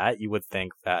on that, you would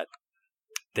think that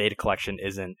data collection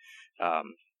isn't,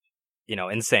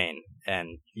 insane,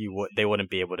 and they wouldn't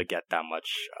be able to get that much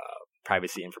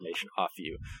privacy information off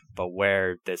you. But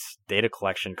where this data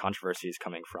collection controversy is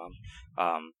coming from,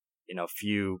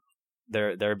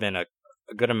 there have been a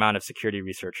good amount of security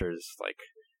researchers like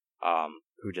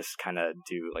who just kind of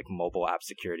do like mobile app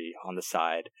security on the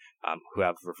side, who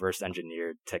have reverse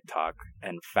engineered TikTok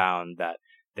and found that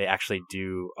they actually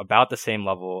do about the same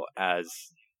level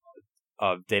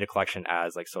of data collection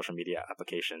as like social media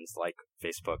applications like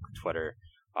Facebook, Twitter,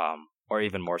 or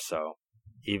even more so,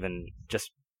 even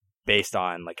just based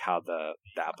on like how the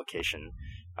application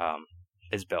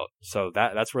is built. So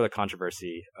that's where the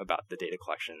controversy about the data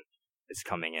collection is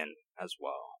coming in as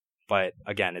well. But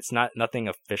again, it's nothing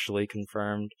officially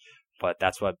confirmed, but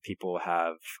that's what people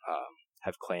have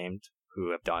claimed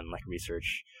who have done like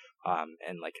research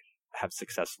and like have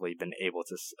successfully been able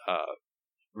to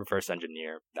reverse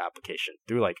engineer the application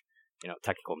through like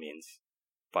technical means.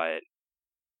 But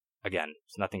again,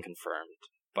 it's nothing confirmed.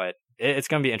 But it's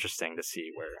going to be interesting to see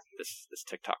where this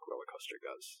TikTok roller coaster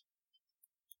goes.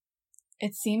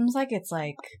 It seems like it's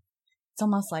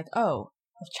almost like, oh,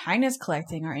 if China's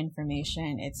collecting our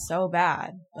information, it's so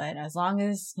bad. But as long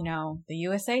as, the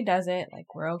USA does it,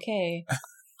 like, we're okay.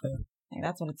 Like,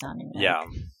 that's what it's sounding like. Yeah.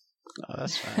 Oh,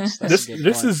 that's fast. That's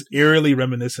This is eerily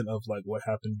reminiscent of like what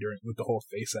happened with the whole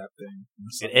Face App thing.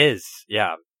 It is,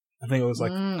 yeah. I think it was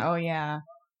like oh yeah.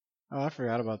 Oh, I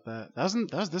forgot about that. That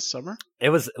was this summer. It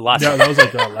was last. that was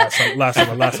like last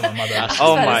summer. My bad.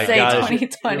 Oh I was my about to say god!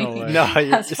 2020. No,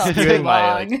 you're That's just felt skewing too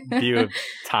my long. view of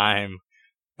time.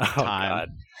 Oh Time.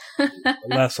 god!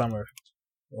 Last summer.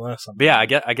 But yeah,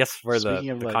 I guess where Speaking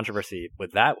of, the like- controversy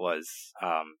with that was,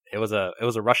 it was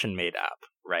a Russian made app,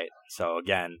 right? So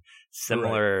again,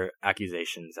 similar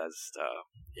accusations as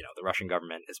the Russian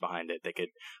government is behind it. They could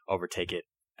overtake it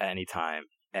at any time,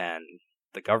 and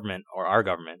the government, or our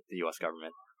government, the U.S.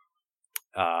 government,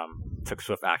 took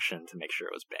swift action to make sure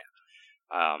it was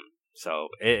banned. So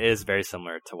it is very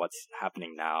similar to what's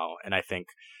happening now, and I think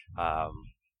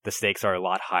the stakes are a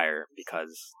lot higher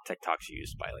because TikTok's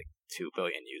used by like 2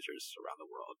 billion users around the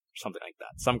world, something like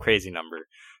that. Some crazy number,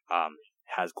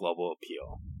 has global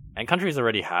appeal, and countries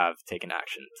already have taken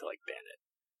action to like ban it.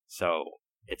 So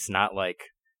it's not like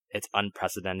it's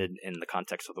unprecedented in the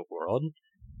context of the world.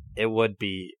 It would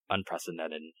be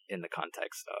unprecedented in the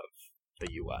context of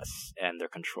the U.S. and their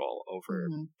control over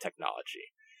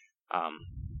technology.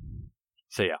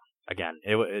 So yeah, again,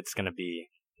 it's gonna be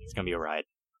a ride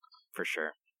for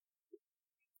sure.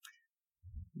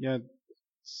 Yeah,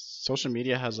 social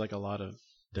media has like a lot of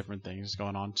different things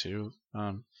going on too.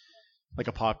 Like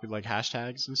like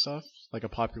hashtags and stuff. Like a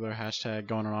popular hashtag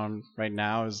going on right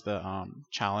now is the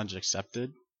challenge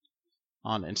accepted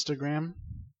on Instagram.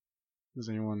 Does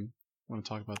anyone want to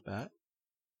talk about that?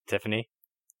 Tiffany,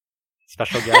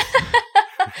 special guest.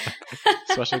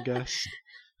 Special guest.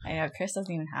 I know Chris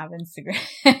doesn't even have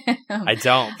Instagram. I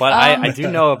don't, but I do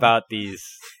know about these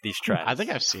trends. I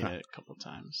think I've seen it a couple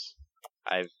times.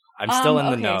 I'm still in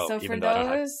the okay, know. So even for though I don't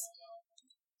have-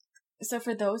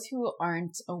 those who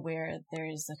aren't aware,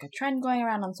 there's like a trend going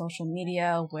around on social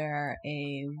media where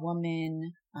a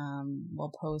woman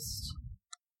will post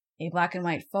a black and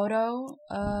white photo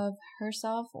of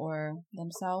herself or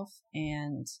themselves,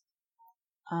 and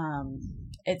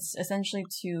it's essentially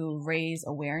to raise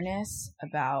awareness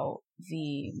about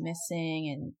the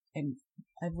missing and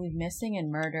I believe missing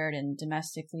and murdered and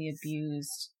domestically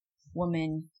abused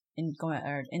women in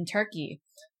Turkey,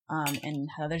 and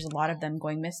how there's a lot of them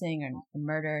going missing and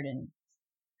murdered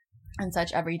and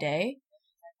such every day.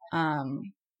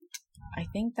 I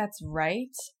think that's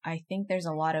right. I think there's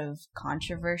a lot of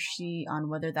controversy on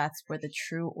whether that's where the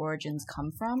true origins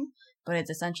come from, but it's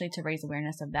essentially to raise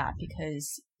awareness of that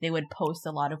because they would post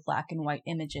a lot of black and white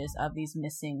images of these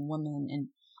missing women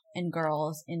and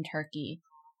girls in Turkey,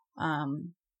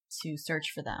 to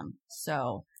search for them.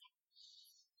 So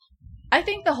I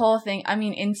think the whole thing,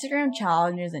 Instagram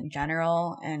challenges in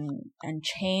general and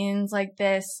chains like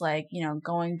this, like,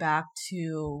 going back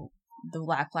to the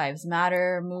Black Lives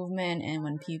Matter movement and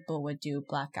when people would do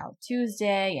Blackout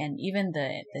Tuesday and even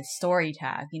the story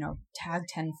tag, tag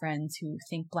 10 friends who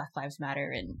think Black Lives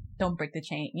Matter and don't break the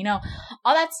chain,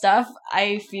 all that stuff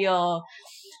I feel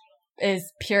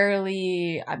is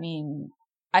purely,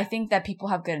 I think that people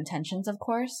have good intentions, of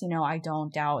course. I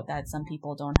don't doubt that some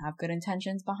people don't have good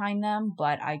intentions behind them,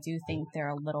 but I do think they're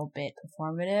a little bit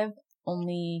performative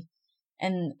only.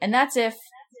 And that's if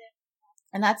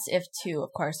too, of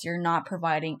course, you're not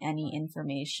providing any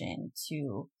information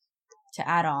to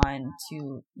add on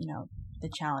to, the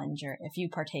challenge or if you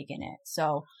partake in it.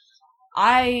 So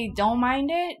I don't mind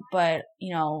it, but,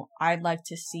 I'd like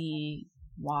to see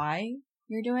why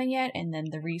you're doing it and then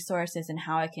the resources and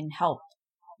how it can help.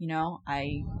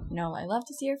 I love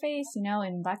to see your face,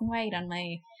 in black and white on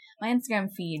my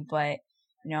Instagram feed, but,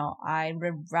 I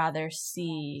would rather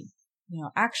see,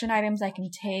 action items I can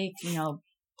take,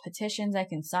 petitions I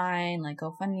can sign, like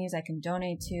GoFundMes I can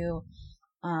donate to,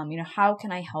 how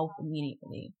can I help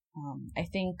immediately? I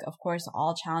think, of course,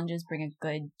 all challenges bring a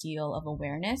good deal of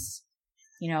awareness.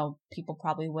 People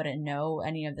probably wouldn't know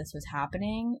any of this was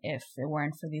happening if it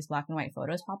weren't for these black and white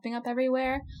photos popping up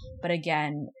everywhere. But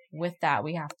again, with that,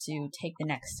 we have to take the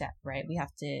next step, right? We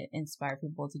have to inspire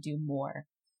people to do more.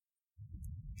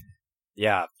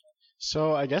 Yeah.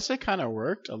 So I guess it kind of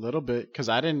worked a little bit because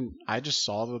I just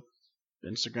saw the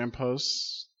Instagram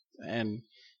posts and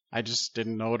I just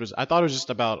didn't know what it was. I thought it was just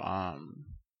about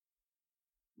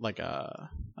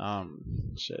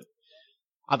shit.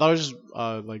 I thought it was just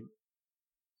like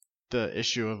the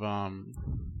issue of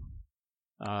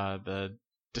the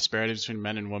disparities between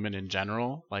men and women in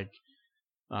general, like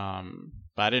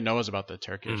But I didn't know it was about the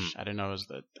Turkish. I didn't know it was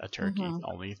a Turkey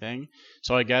only thing.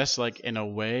 So I guess like in a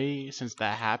way, since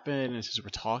that happened and since we're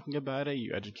talking about it,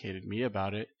 you educated me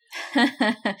about it.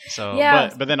 So,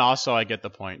 yeah. but then also I get the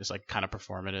point. It's like kind of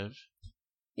performative.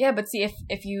 Yeah, but see,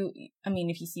 if you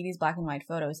see these black and white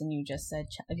photos and you just said,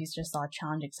 if you just saw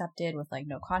challenge accepted with like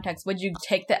no context, would you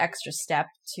take the extra step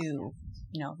to,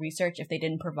 research if they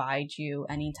didn't provide you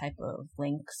any type of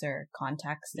links or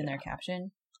context in their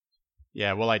caption?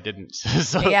 Yeah, well, I didn't.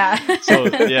 So yeah.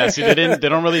 See, they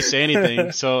don't really say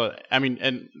anything. So, I mean,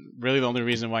 and really the only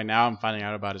reason why now I'm finding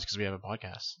out about it is because we have a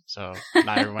podcast. So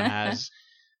not everyone has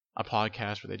a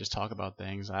podcast where they just talk about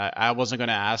things. I wasn't going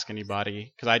to ask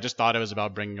anybody because I just thought it was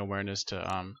about bringing awareness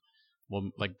to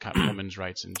like kind of women's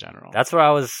rights in general. That's what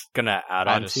I was going to add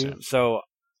on to. So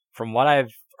from what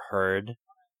I've heard,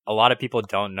 a lot of people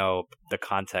don't know the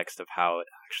context of how it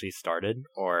actually started,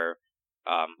 or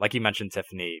like you mentioned,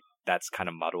 Tiffany, that's kind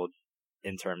of muddled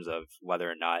in terms of whether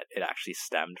or not it actually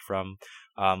stemmed from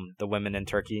the women in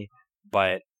Turkey.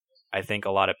 But I think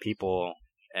a lot of people,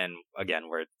 and again,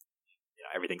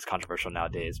 everything's controversial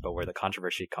nowadays, but where the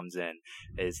controversy comes in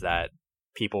is that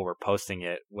people were posting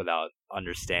it without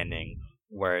understanding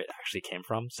where it actually came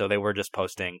from. So they were just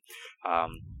posting,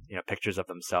 pictures of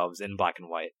themselves in black and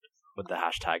white with the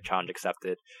hashtag challenge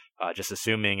accepted, just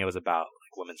assuming it was about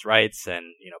like women's rights and,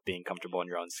 being comfortable in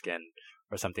your own skin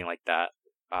or something like that.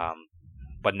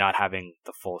 But not having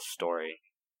the full story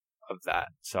of that.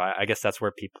 So I guess that's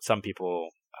where some people,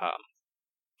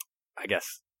 I guess,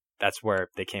 that's where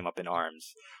they came up in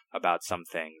arms about some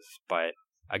things. But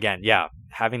again, yeah,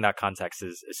 having that context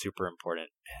is super important.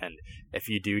 And if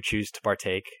you do choose to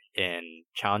partake in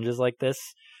challenges like this,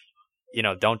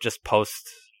 don't just post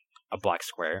a black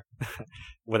square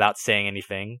without saying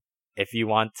anything. If you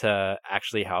want to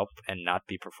actually help and not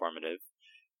be performative,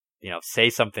 say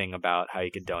something about how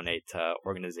you could donate to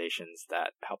organizations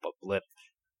that help uplift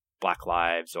Black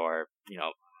lives, or,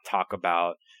 talk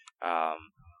about,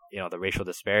 the racial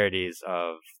disparities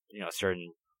of,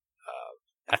 certain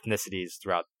ethnicities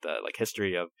throughout the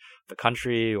history of the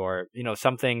country, or,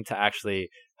 something to actually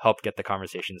help get the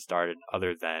conversation started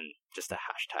other than just a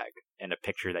hashtag and a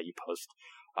picture that you post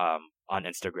on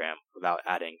Instagram without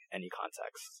adding any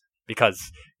context.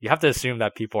 Because you have to assume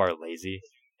that people are lazy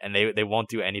and they won't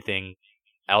do anything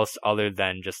else other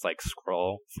than just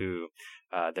scroll through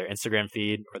their Instagram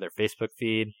feed or their Facebook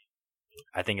feed.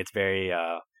 I think it's very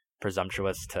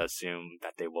presumptuous to assume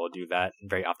that they will do that.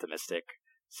 Very optimistic.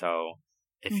 So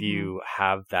if you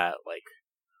have that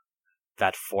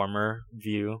that former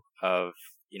view of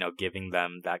giving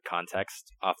them that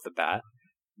context off the bat,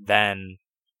 then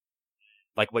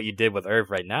what you did with Irv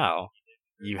right now,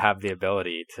 you have the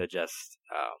ability to just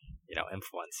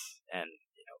influence and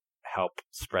help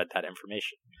spread that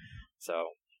information. So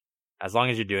as long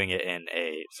as you're doing it in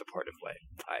a supportive way,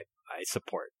 I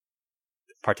support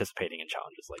participating in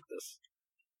challenges like this.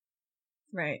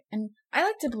 Right. And I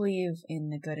like to believe in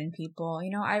the good in people.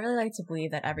 I really like to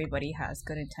believe that everybody has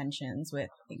good intentions with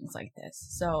things like this.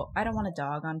 So I don't want to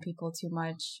dog on people too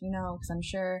much, because I'm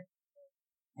sure,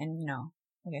 and,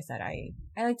 like I said, I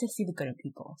like to see the good in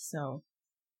people. So,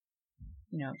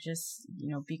 just,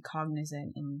 be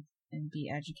cognizant and be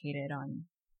educated on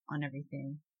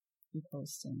everything you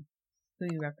post and who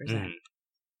you represent.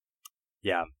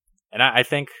 Yeah. And I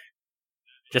think,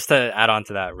 just to add on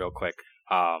to that real quick,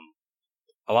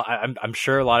 I'm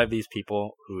sure a lot of these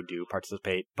people who do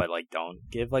participate but don't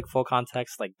give full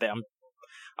context,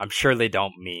 I'm sure they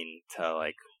don't mean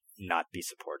to not be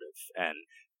supportive, and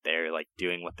they're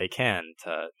doing what they can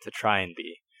to try and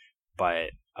be.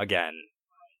 But again,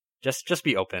 just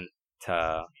be open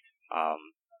to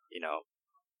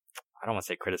I don't want to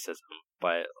say criticism,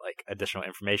 but additional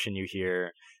information you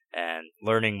hear and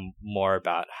learning more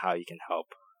about how you can help.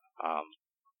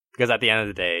 Because at the end of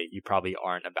the day, you probably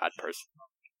aren't a bad person.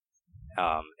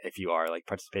 If you are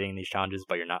participating in these challenges,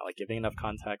 but you're not giving enough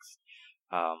context,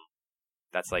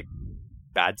 that's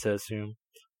bad to assume.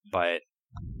 But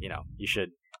you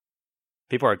should.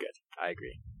 People are good. I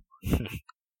agree.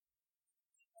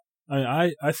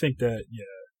 I think that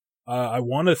I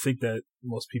want to think that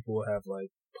most people have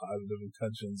positive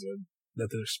intentions and that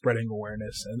they're spreading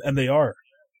awareness, and they are.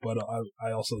 But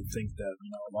I also think that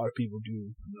a lot of people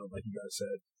do, like you guys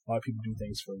said, a lot of people do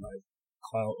things for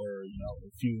clout or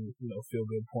a few feel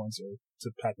good points or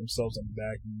to pat themselves on the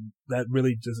back, and that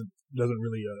really doesn't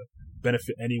really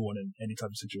benefit anyone in any type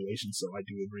of situation. So I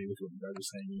do agree with what you guys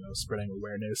are saying. Spreading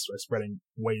awareness, or spreading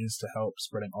ways to help,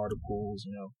 spreading articles,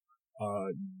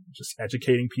 just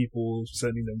educating people,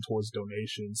 sending them towards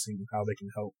donations, seeing how they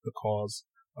can help the cause.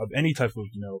 of any type of,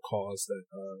 cause that,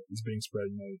 is being spread,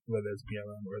 whether it's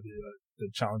BLM or the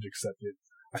challenge accepted.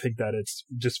 I think that it's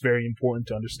just very important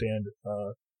to understand,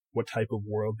 what type of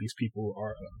world these people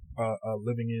are,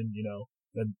 living in,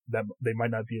 and that they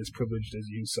might not be as privileged as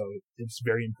you. So it's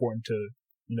very important to,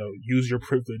 use your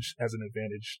privilege as an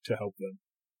advantage to help them.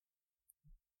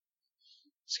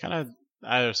 It's kind of,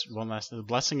 I just one last the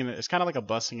blessing, and it's kind of like a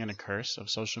blessing and a curse of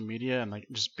social media, and like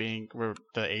just we're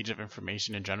the age of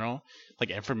information in general.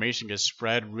 Like information gets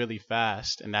spread really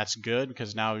fast, and that's good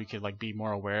because now we can like be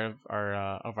more aware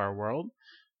of our world.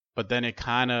 But then it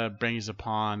kind of brings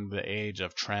upon the age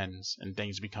of trends and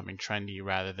things becoming trendy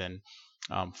rather than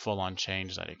full on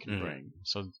change that it can bring.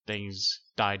 So things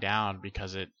die down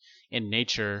because in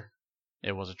nature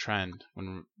it was a trend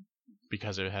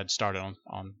because it had started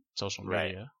on social media.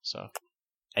 Right. So.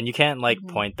 And you can't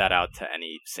point that out to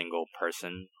any single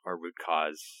person or root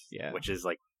cause, which is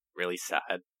really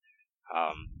sad.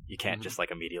 You can't just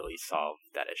immediately solve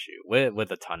that issue with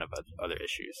a ton of other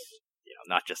issues,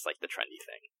 not just the trendy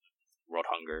thing, world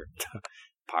hunger,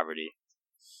 poverty.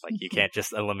 You can't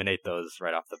just eliminate those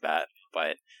right off the bat.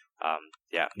 But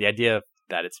the idea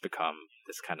that it's become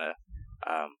this kind of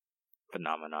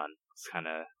phenomenon, it's kind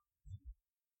of,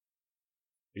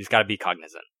 you just got to be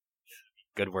cognizant.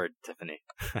 Good word, Tiffany.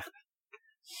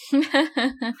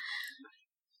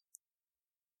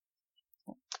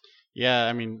 Yeah,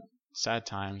 I mean, sad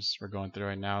times we're going through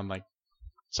right now, and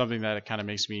something that kind of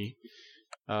makes me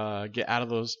get out of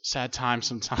those sad times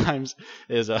sometimes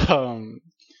is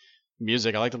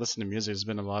music. I like to listen to music. There's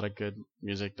been a lot of good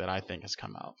music that I think has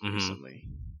come out recently.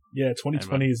 Yeah,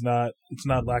 2020 it's not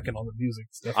lacking on the music.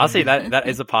 Honestly, that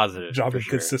is a positive. Dropping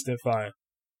consistent fire.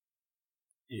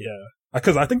 Yeah.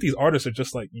 Because I think these artists are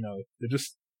just they're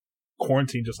just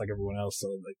quarantined just like everyone else, so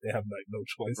they have no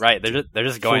choice. Right, they're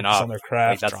just going off on their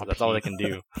craft. That's all they can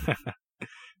do.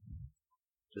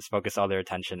 Just focus all their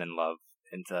attention and love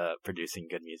into producing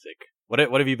good music. What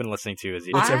have you been listening to?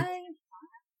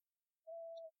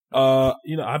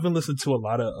 I've been listening to a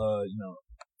lot of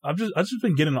I've just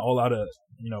been getting all out of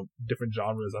different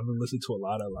genres. I've been listening to a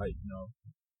lot of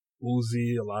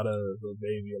Uzi, a lot of Lil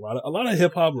Baby, a lot of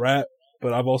hip hop, rap.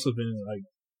 But I've also been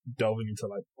delving into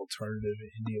alternative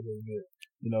and indie a little bit,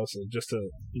 so just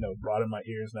to, broaden my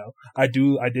ears now. I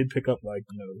did pick up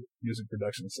music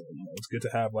production, so, it's good to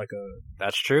have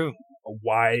That's true. A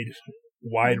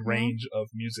wide range of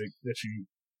music that you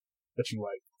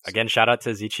like. Again, shout out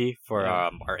to Zichi for,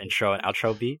 our intro and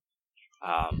outro beat.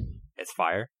 It's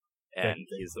fire, and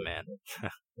he's the man.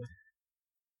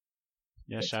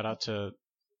 Yeah, shout out to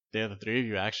the other three of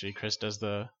you, actually. Chris does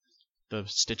the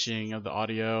stitching of the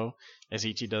audio,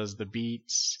 Ezichi does the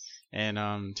beats, and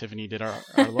Tiffany did our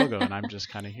logo, and I'm just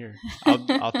kind of here.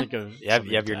 I'll think of you have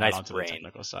your nice brain, the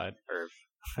technical side.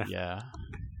 Yeah,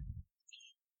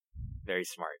 very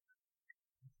smart.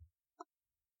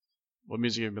 What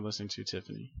music have you been listening to,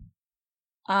 Tiffany?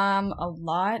 A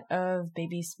lot of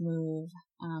Baby Smooth.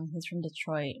 He's from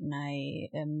Detroit, and I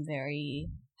am very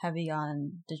heavy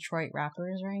on Detroit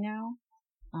rappers right now.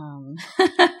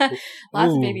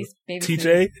 Lots of baby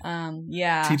TJ.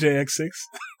 Yeah. TJX6.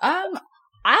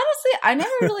 Honestly, I never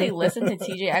really listened to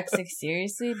TJX6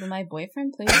 seriously, but my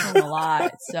boyfriend plays him a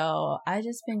lot, so I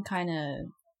just been kind of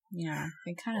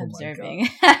observing.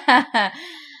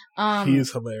 He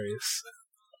is hilarious.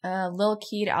 Lil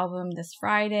Keed album this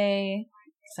Friday.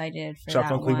 Excited for Shop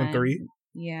that on one. Cleveland 3.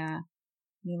 Yeah.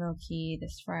 Lil Keed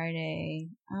this Friday.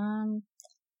 A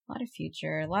lot of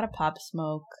Future, a lot of Pop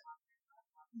Smoke.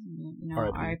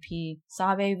 R.I.P.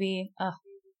 Saw Baby. Ugh,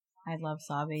 I love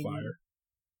Saw Baby. Fire.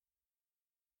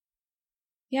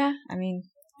 Yeah, I mean.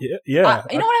 Yeah. You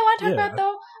know what I want to talk about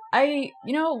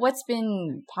though? What's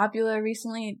been popular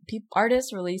recently?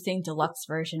 Artists releasing deluxe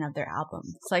version of their album.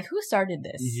 It's who started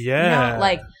this? Yeah.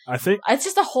 I think it's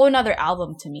just a whole nother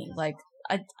album to me.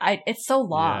 It's so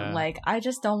long. Yeah. I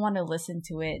just don't want to listen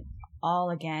to it all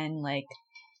again.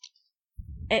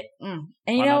 And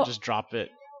Why not just drop it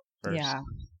first? Yeah.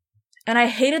 And I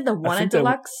hated the Wanna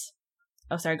Deluxe.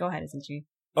 Oh, sorry. Go ahead, Izuchi.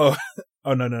 Oh,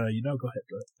 no. Go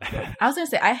ahead. I was going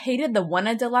to say, I hated the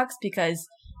Wanna Deluxe because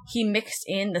he mixed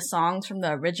in the songs from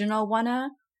the original Wanna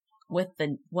with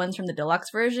the ones from the deluxe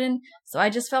version. So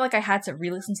I just felt like I had to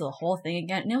re-listen to the whole thing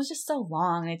again. And it was just so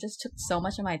long. It just took so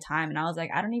much of my time. And I was like,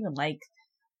 I didn't even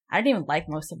like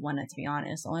most of Wanna, to be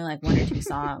honest. Only one or two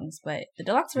songs. But the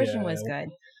deluxe version was good.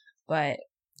 But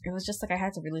it was just I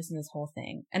had to re-listen to this whole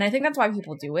thing. And I think that's why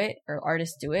people do it, or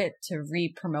artists do it, to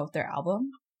re-promote their album.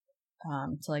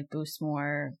 to like boost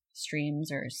more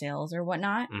streams or sales or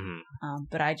whatnot. Mm-hmm.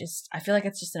 But I feel like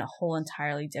it's just a whole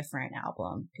entirely different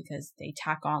album because they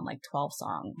tack on like 12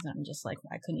 songs. And I'm just like,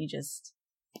 why couldn't you just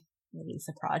release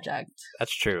a project?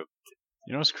 That's true.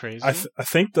 You know what's crazy? I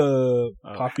think the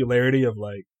popularity of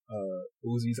like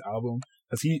Uzi's album,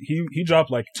 because he dropped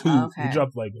like two. Okay. He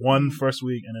dropped like one first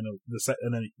week, and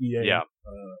then EA. Yeah.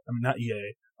 I mean not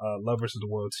EA. Love versus the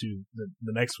World 2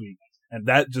 the next week, and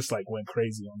that just like went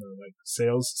crazy on the like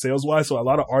sales wise. So a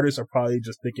lot of artists are probably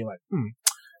just thinking like,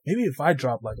 maybe if I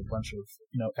drop like a bunch of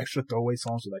extra throwaway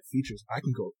songs with like features, I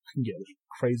can get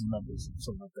crazy numbers and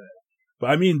something like that.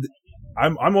 But I mean,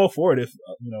 I'm all for it if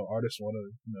artists want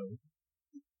to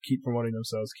keep promoting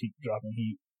themselves, keep dropping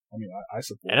heat. I mean, I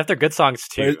support. And if they're good songs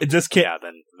too, it just can't. Yeah,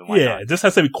 then why not? It just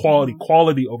has to be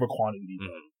quality over quantity.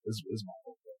 Is my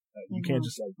whole thing. Like, you can't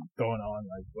just like throwing on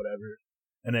like whatever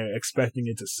and then expecting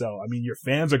it to sell. I mean, your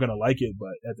fans are gonna like it,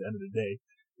 but at the end of the day,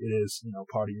 it is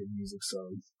part of your music,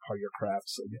 so part of your craft.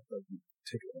 So you have to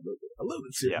take it a little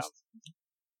bit serious. Yeah.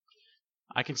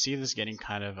 I can see this getting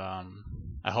kind of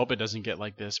I hope it doesn't get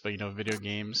like this, but video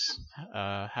games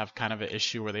have kind of an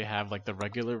issue where they have like the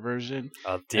regular version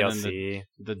of DLC,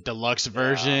 the deluxe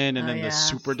version, and then the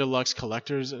super deluxe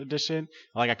collector's edition.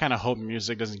 Like I kind of hope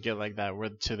music doesn't get like that,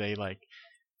 where they like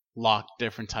lock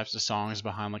different types of songs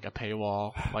behind like a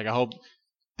paywall. Like I hope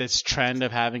this trend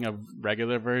of having a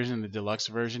regular version, the deluxe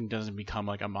version, doesn't become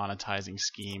like a monetizing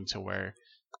scheme to where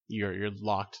you're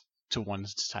locked to one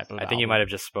type of I think album. you might have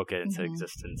just spoke it into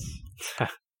existence.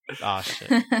 Oh shit!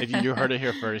 If you heard it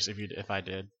here first, if I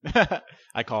did,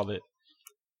 I called it.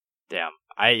 Damn.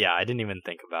 I didn't even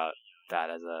think about that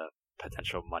as a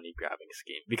potential money grabbing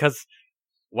scheme, because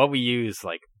what we use,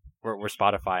 like we're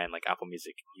Spotify and like Apple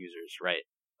Music users, right?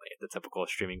 Like the typical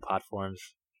streaming platforms.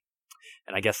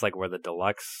 And I guess like where the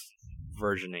deluxe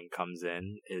versioning comes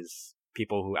in is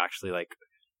people who actually like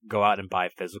go out and buy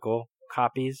physical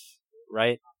copies,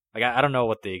 right? Like I don't know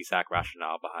what the exact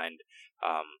rationale behind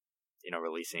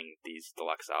releasing these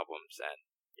deluxe albums and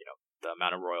the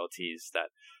amount of royalties that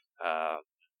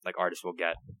like artists will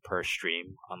get per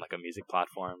stream on like a music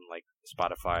platform like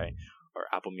Spotify or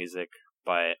Apple Music,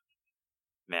 but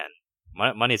man,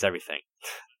 money's everything.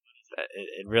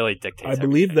 It really dictates. I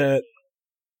believe that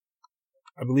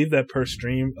per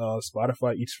stream, each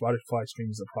Spotify stream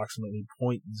is approximately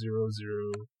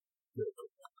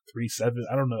 0.0037.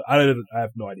 I don't know. I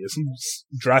have no idea. Some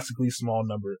drastically small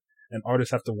number, and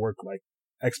artists have to work like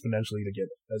exponentially to get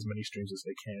as many streams as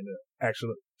they can to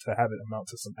have it amount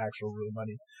to some actual real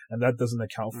money. And that doesn't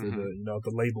account for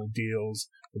the label deals,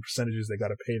 the percentages they got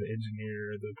to pay the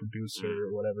engineer, the producer,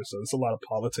 or whatever. So there's a lot of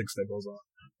politics that goes on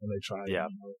when they try to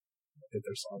get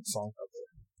their song out there.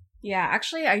 Yeah,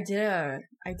 actually, I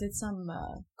did some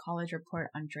college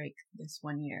report on Drake this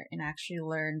one year, and actually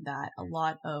learned that a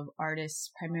lot of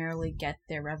artists primarily get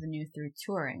their revenue through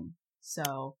touring,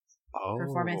 so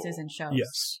performances and shows.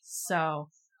 Yes. So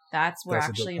that's where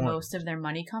actually most of their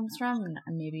money comes from, and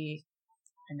maybe,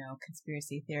 I know,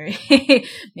 conspiracy theory,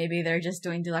 maybe they're just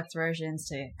doing deluxe versions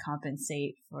to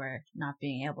compensate for not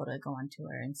being able to go on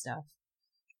tour and stuff.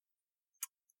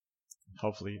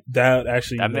 Hopefully that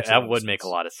actually would make a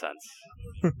lot of sense.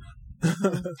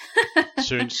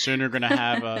 Soon you're gonna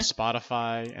have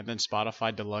Spotify and then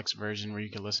Spotify deluxe version where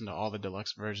you can listen to all the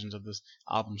deluxe versions of this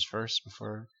albums first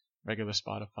before regular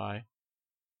Spotify.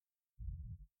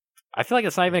 I feel like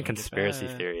it's not even a conspiracy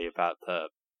theory about the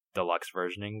deluxe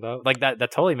versioning though. Like that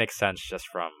totally makes sense just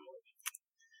from,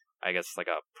 I guess, like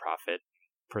a profit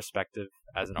perspective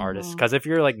as an artist. Because if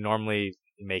you're like normally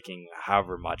making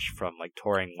however much from like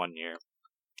touring one year,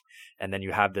 and then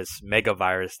you have this mega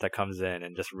virus that comes in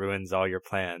and just ruins all your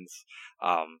plans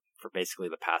for basically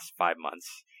the past 5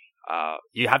 months,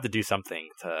 you have to do something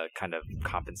to kind of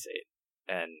compensate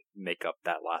and make up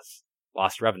that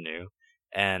lost revenue.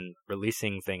 And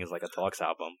releasing things like a deluxe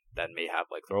album that may have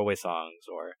like throwaway songs,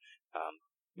 or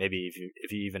maybe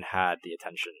if you even had the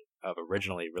attention of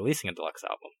originally releasing a deluxe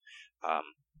album,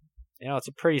 it's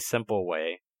a pretty simple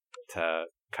way to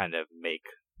kind of make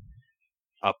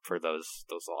up for those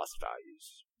lost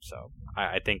values. So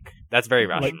I think that's very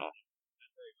rational.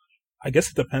 I guess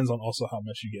it depends on also how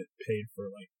much you get paid for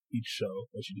like each show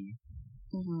that you do.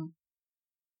 Mm-hmm.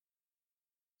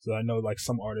 So I know like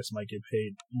some artists might get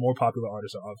paid. More popular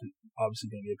artists are obviously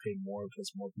going to get paid more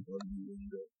because more people are willing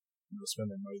to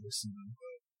spend their money to see them.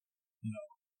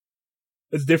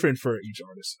 But it's different for each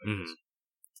artist.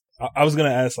 I was gonna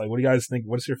ask, like, what do you guys think?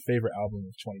 What's your favorite album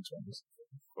of 2020?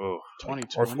 Oh,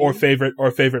 2020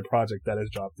 or favorite project that has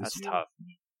dropped this year? That's tough.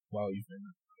 While you've been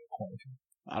quarantined.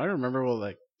 I don't remember.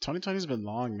 2020's been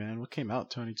long, man. What came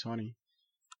out 2020?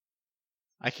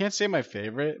 I can't say my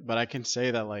favorite, but I can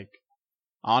say that like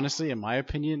honestly, in my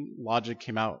opinion, Logic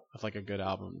came out with like a good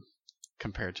album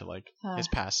compared to like his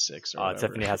past 6 or whatever.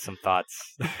 Tiffany has some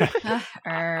thoughts. I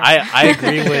I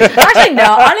agree with. Actually,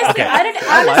 no. Honestly, Okay. I didn't.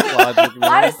 I like Honestly, Logic,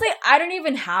 man. honestly, I don't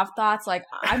even have thoughts. Like,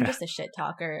 I'm just a shit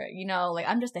talker. You know, like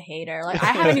I'm just a hater. Like,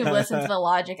 I haven't even listened to the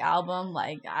Logic album.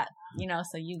 Like, you know,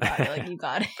 so you got it. Like, you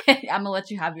got it. I'm gonna let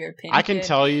you have your opinion. I can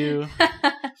tell you.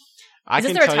 I Is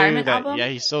this can the tell you retirement that album? yeah,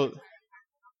 he's still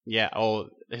yeah. Oh,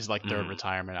 his like third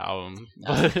retirement album.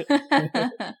 But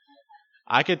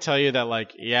I could tell you that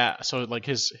like yeah. So like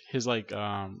his like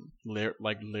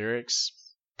lyrics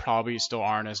probably still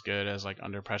aren't as good as like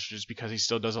Under Pressure, just because he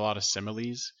still does a lot of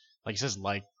similes. Like he says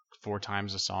like 4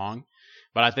 times a song.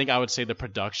 But I think I would say the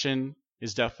production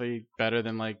is definitely better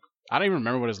than like I don't even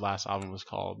remember what his last album was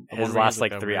called. The His one where he last has,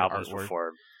 like the 3 weird albums artwork.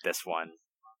 before this one,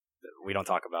 we don't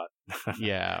talk about.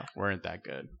 Yeah, weren't that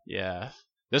good. Yeah.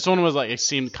 This one was like it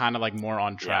seemed kind of like more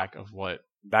on track of what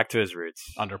Back to his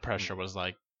roots. Under Pressure was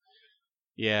like.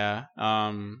 Yeah.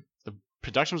 The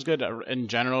production was good in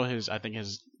general. I think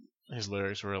his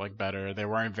lyrics were like better. They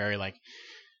weren't very like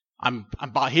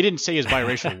he didn't say he's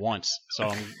biracial once,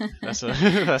 so that's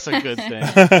a good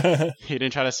thing. He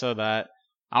didn't try to sell that.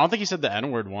 I don't think he said the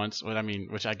N-word once.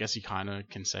 Which I guess he kind of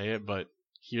can say it, but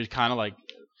he was kind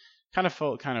of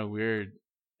felt kind of weird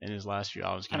in his last few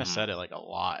albums. Kind of said it like a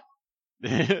lot.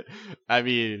 I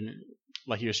mean,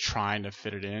 like he was trying to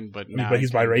fit it in, but now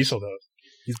he's biracial though.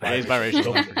 He's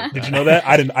biracial. Did you know that?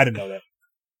 I didn't know that.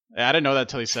 Yeah, I didn't know that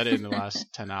till he said it in the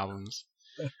last 10 albums.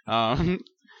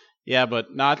 Yeah,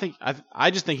 but no,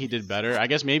 I just think he did better. I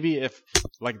guess maybe if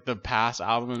like the past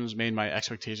albums made my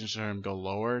expectations for him go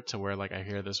lower to where like I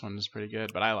hear this one is pretty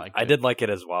good, but I did like it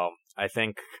as well. I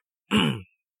think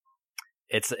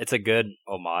it's a good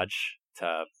homage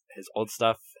to his old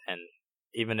stuff, and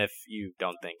even if you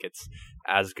don't think it's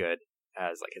as good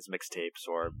as like his mixtapes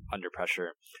or Under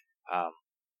Pressure,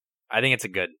 I think it's a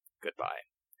good buy.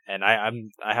 And I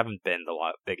haven't been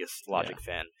the biggest Logic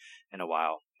fan in a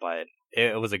while, but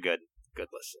it was a good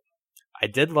listen. I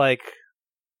did like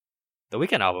the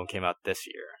Weeknd album came out this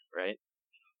year, right?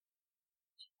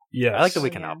 Yes. I like the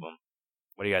Weeknd album.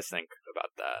 What do you guys think about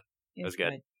that? It was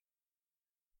good.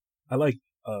 I like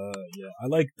I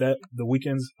like that the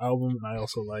Weeknd's album, and I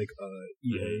also like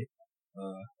EA.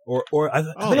 I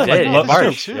think I like Love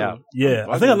March, too. Yeah. Yeah,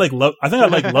 I think I like Love. I think I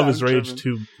like Love Is I'm Rage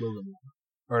tripping. 2,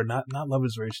 or not Love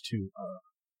Is Rage 2.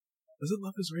 Is it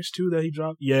Love Is Rage 2 that he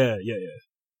dropped? Yeah.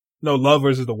 No, Love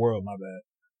versus the World. My bad.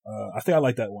 I think I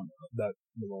like that one. That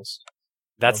the most.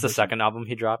 That's Love the versus second album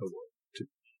he dropped. the World 2.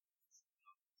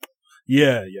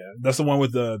 Yeah. That's the one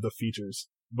with the features.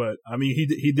 But I mean,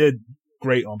 he did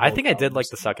great on. I both think I did like albums.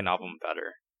 the second album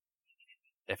better,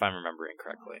 if I'm remembering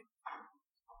correctly.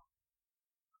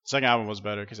 Second album was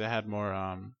better because it had more.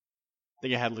 I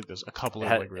think it had like a couple of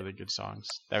like really good songs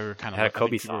that we were kind of had a like,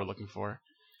 Kobe people were song. looking for.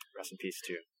 Rest in peace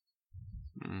too.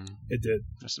 It did.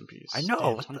 Rest in peace. I know.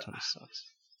 Damn, 2020 sucks.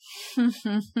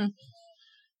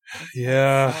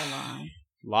 Yeah. So long.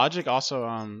 Logic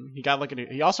also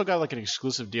he also got like an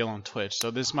exclusive deal on Twitch,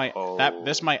 so this might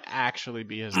actually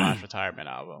be his last retirement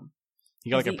album. He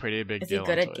got Is like a pretty big Is he deal.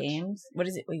 good on at Twitch. games? What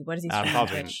is it? Wait, what is he streaming on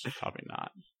Twitch? Probably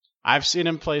not. I've seen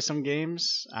him play some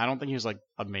games. I don't think he was like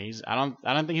amazing. I don't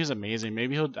think he was amazing.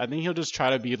 I think he'll just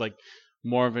try to be like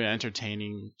more of an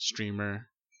entertaining streamer.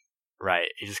 Right.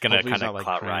 He's just gonna Hopefully he's kind of not, like,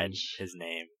 clout ride cringe. his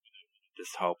name.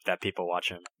 Just hope that people watch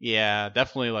him. Yeah,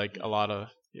 definitely like a lot of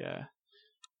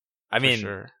I for mean,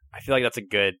 sure. I feel like that's a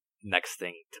good next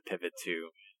thing to pivot to,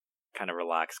 kind of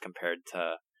relax compared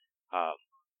to,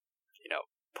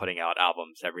 putting out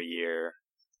albums every year.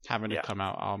 Having to come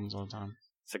out albums all the time.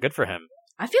 So good for him.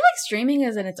 I feel like streaming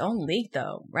is in its own league,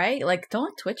 though, right? Like,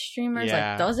 don't Twitch streamers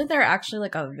isn't there actually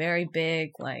like a very big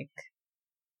like?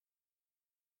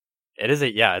 It's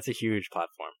a huge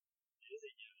platform.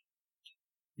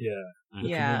 Yeah.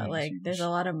 Yeah, community is like huge. there's a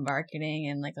lot of marketing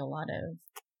and like a lot of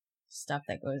stuff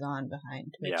that goes on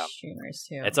behind Twitch Yeah. streamers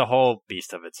too. It's a whole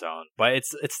beast of its own, but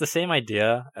it's the same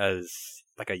idea as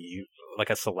like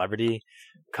a celebrity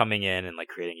coming in and like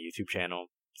creating a YouTube channel.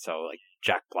 So like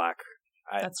Jack Black,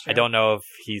 That's true. I don't know if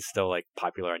he's still like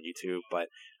popular on YouTube, but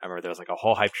I remember there was like a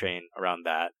whole hype train around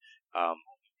that.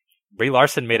 Brie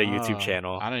Larson made a YouTube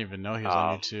channel. I don't even know he was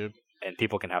on YouTube. And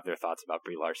people can have their thoughts about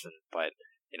Brie Larson, but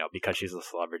because she's a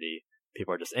celebrity,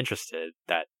 people are just interested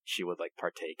that she would like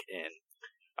partake in,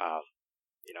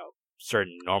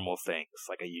 certain normal things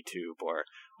like a YouTube or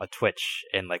a Twitch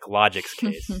in like Logic's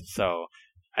case. So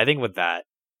I think with that,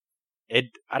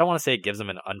 I don't want to say it gives them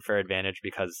an unfair advantage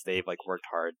because they've like worked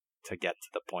hard to get to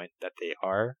the point that they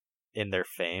are in their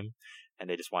fame, and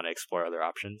they just want to explore other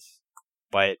options.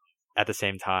 But at the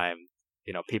same time,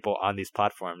 people on these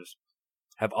platforms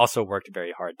have also worked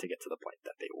very hard to get to the point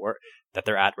that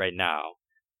they're at right now,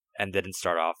 and didn't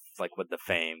start off like with the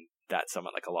fame that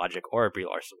someone like a Logic or a Brie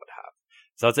Larson would have.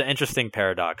 So it's an interesting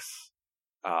paradox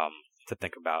to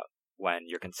think about when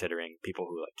you're considering people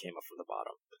who like came up from the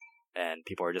bottom and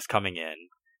people are just coming in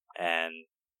and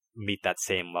meet that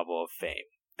same level of fame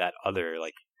that other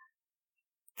like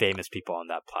famous people on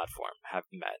that platform have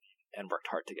met and worked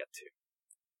hard to get to.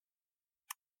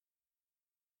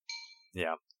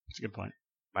 Yeah. That's a good point.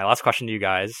 My last question to you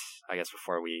guys, I guess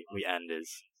before we end,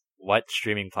 is what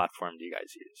streaming platform do you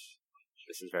guys use?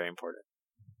 This is very important.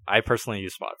 I personally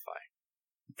use Spotify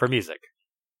for music.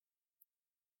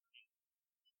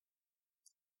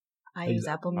 I use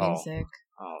Apple Music.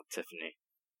 Oh, Tiffany.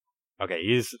 Okay,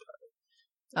 use.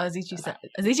 Oh, Azichi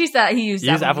said he used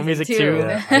Apple Music too.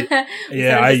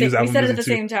 Yeah, I use Apple Music too. We said it at the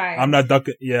same time. I'm not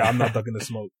ducking the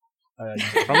smoke. I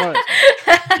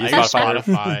use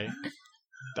Spotify.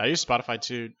 I use Spotify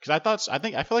too because I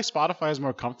feel like Spotify is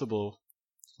more comfortable.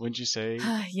 Wouldn't you say?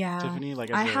 Yeah, Tiffany.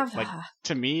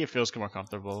 To me, it feels more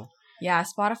comfortable. Yeah,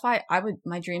 Spotify.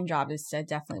 My dream job is to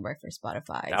definitely work for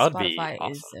Spotify. That would Spotify be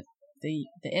awesome. Is the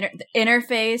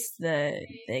interface, the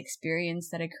experience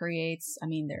that it creates. I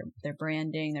mean, their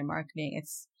branding, their marketing.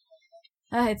 It's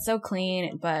so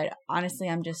clean. But honestly,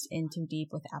 I'm just in too deep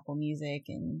with Apple Music,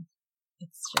 and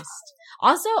it's just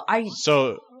also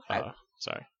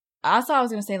sorry. Also, I was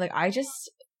gonna say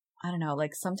I don't know,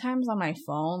 like sometimes on my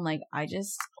phone, like I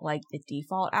just like the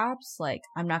default apps. Like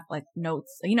I'm not like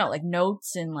notes, like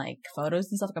notes and like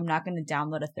photos and stuff. Like I'm not going to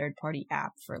download a third party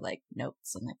app for like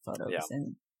notes and like photos. Yeah.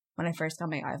 And when I first got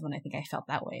my iPhone, I think I felt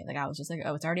that way. Like I was just like,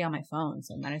 oh, it's already on my phone,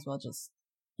 so I might as well just,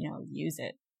 use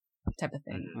it, type of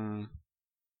thing. Mm-hmm.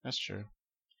 That's true.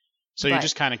 So you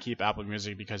just kind of keep Apple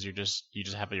Music because you just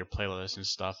have your playlist and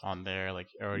stuff on there, like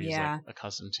already like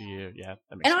accustomed to you. Yeah,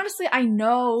 that makes sense. Honestly,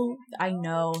 I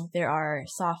know there are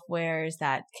softwares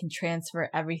that can transfer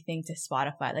everything to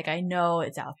Spotify. Like I know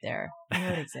it's out there, I know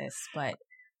it exists, but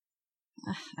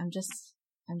I'm just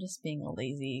being a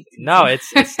lazy. No, it's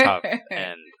tough,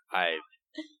 and I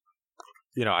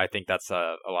think that's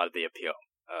a lot of the appeal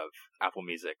of Apple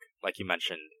Music. Like you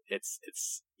mentioned,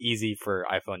 it's easy for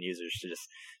iPhone users to just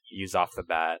use off the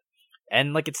bat,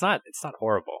 and like it's not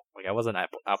horrible. Like I was an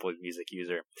Apple Music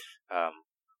user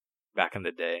back in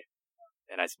the day,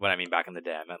 and when I mean back in the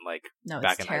day, I meant like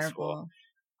back in high school.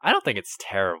 I don't think it's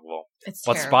terrible. It's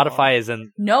but terrible. Spotify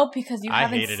isn't. No, because I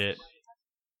hated it.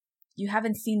 You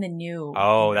haven't seen the new.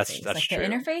 Oh, interface. that's true. The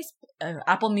interface of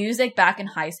Apple Music back in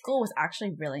high school was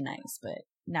actually really nice, but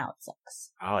now it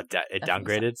sucks. Oh, it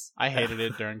downgraded? I hated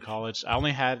it during college. I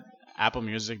only had Apple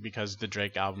Music because the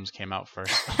Drake albums came out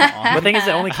first. The thing is,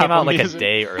 it only came Apple out like Music. a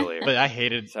day earlier. But I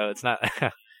hated. So it's not.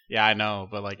 Yeah, I know,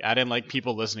 but like I didn't like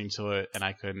people listening to it, and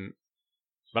I couldn't.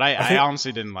 But I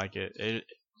honestly didn't like it. It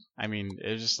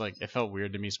was just like it felt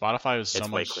weird to me. Spotify was so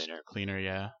much cleaner.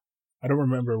 Yeah. I don't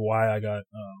remember why I got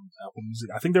Apple Music.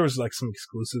 I think there was like some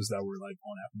exclusives that were like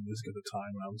on Apple Music at the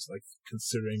time, and I was like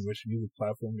considering which music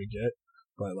platform to get.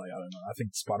 But like I don't know. I think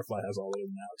Spotify has all of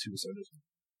them now too. So just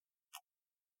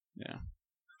yeah.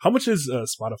 How much is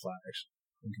Spotify actually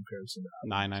in comparison to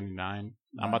 $9.99?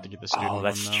 I'm about to get the student. Oh,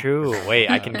 that's one, true. Wait,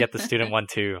 I can get the student one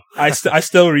too. I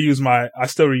still reuse my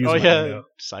my email.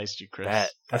 Sized you,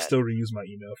 Chris. I still reuse my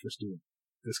email for student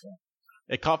discount.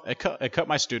 It cut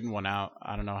my student one out.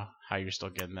 I don't know how you're still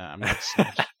getting that. I'm not.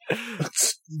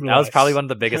 That was probably one of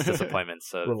the biggest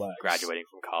disappointments of graduating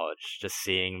from college. Just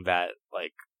seeing that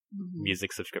like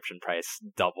music subscription price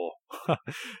double.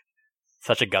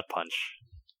 Such a gut punch.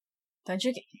 Don't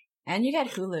you? And you get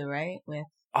Hulu, right? With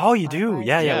you do?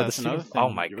 Yeah. That's another thing. Oh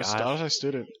my god! I was a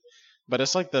student, but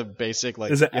it's like the basic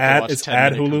like. Is it ad? It's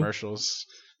ad Hulu commercials.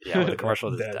 Yeah, the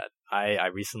commercials is dead. I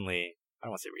recently. I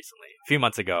don't want to say recently. A few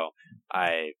months ago,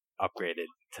 I upgraded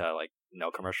to like no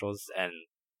commercials, and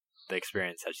the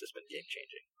experience has just been game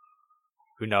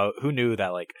changing. Who knew that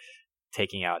like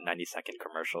taking out 90-second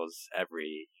commercials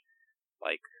every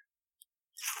like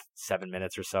 7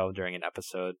 minutes or so during an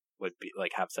episode would be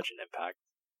like have such an impact,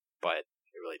 but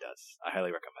it really does. I highly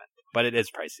recommend. But it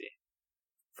is pricey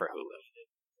for Hulu.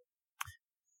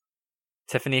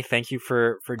 Tiffany, thank you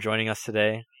for joining us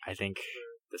today. I think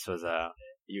this was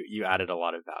you added a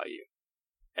lot of value,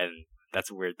 and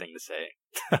that's a weird thing to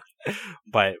say,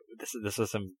 but this was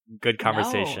some good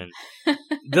conversation. No.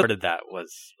 The part of that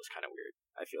was kind of weird,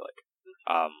 I feel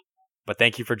like. But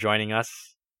thank you for joining us,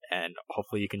 and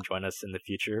hopefully you can join us in the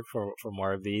future for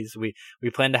more of these. We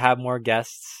plan to have more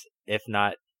guests, if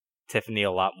not Tiffany,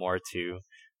 a lot more too.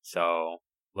 So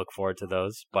look forward to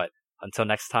those. But until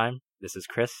next time, this is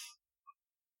Chris.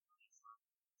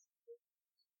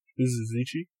 This is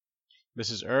Zichi. This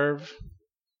is Irv.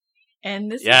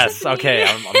 And this Yes, is Tiffany. okay,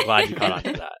 I'm glad you caught on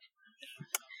to that.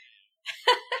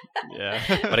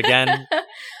 Yeah. But again,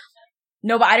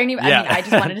 No, but I didn't even. Yeah. I mean, I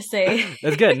just wanted to say.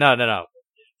 that's good. No.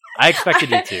 I expected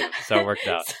you to, so it worked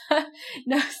out.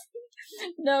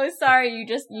 No, sorry.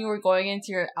 You were going into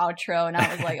your outro, and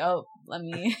I was like, oh, let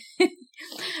me.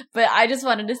 But I just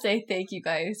wanted to say thank you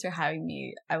guys for having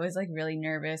me. I was like really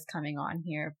nervous coming on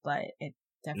here, but it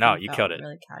definitely No, you felt killed it.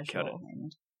 really Killed casual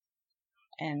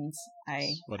and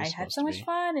I What I it's had supposed so to much be.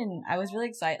 fun, and I was really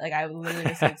excited. Like I literally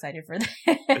was so excited for this.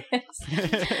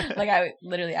 Like I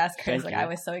literally asked Chris, Thank like you. I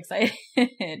was so excited.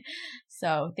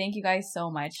 So thank you guys so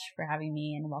much for having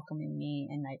me and welcoming me,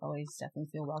 and I always definitely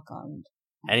feel welcomed.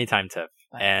 Anytime, Tiff.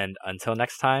 But- And until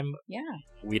next time, Yeah.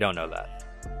 we don't know that.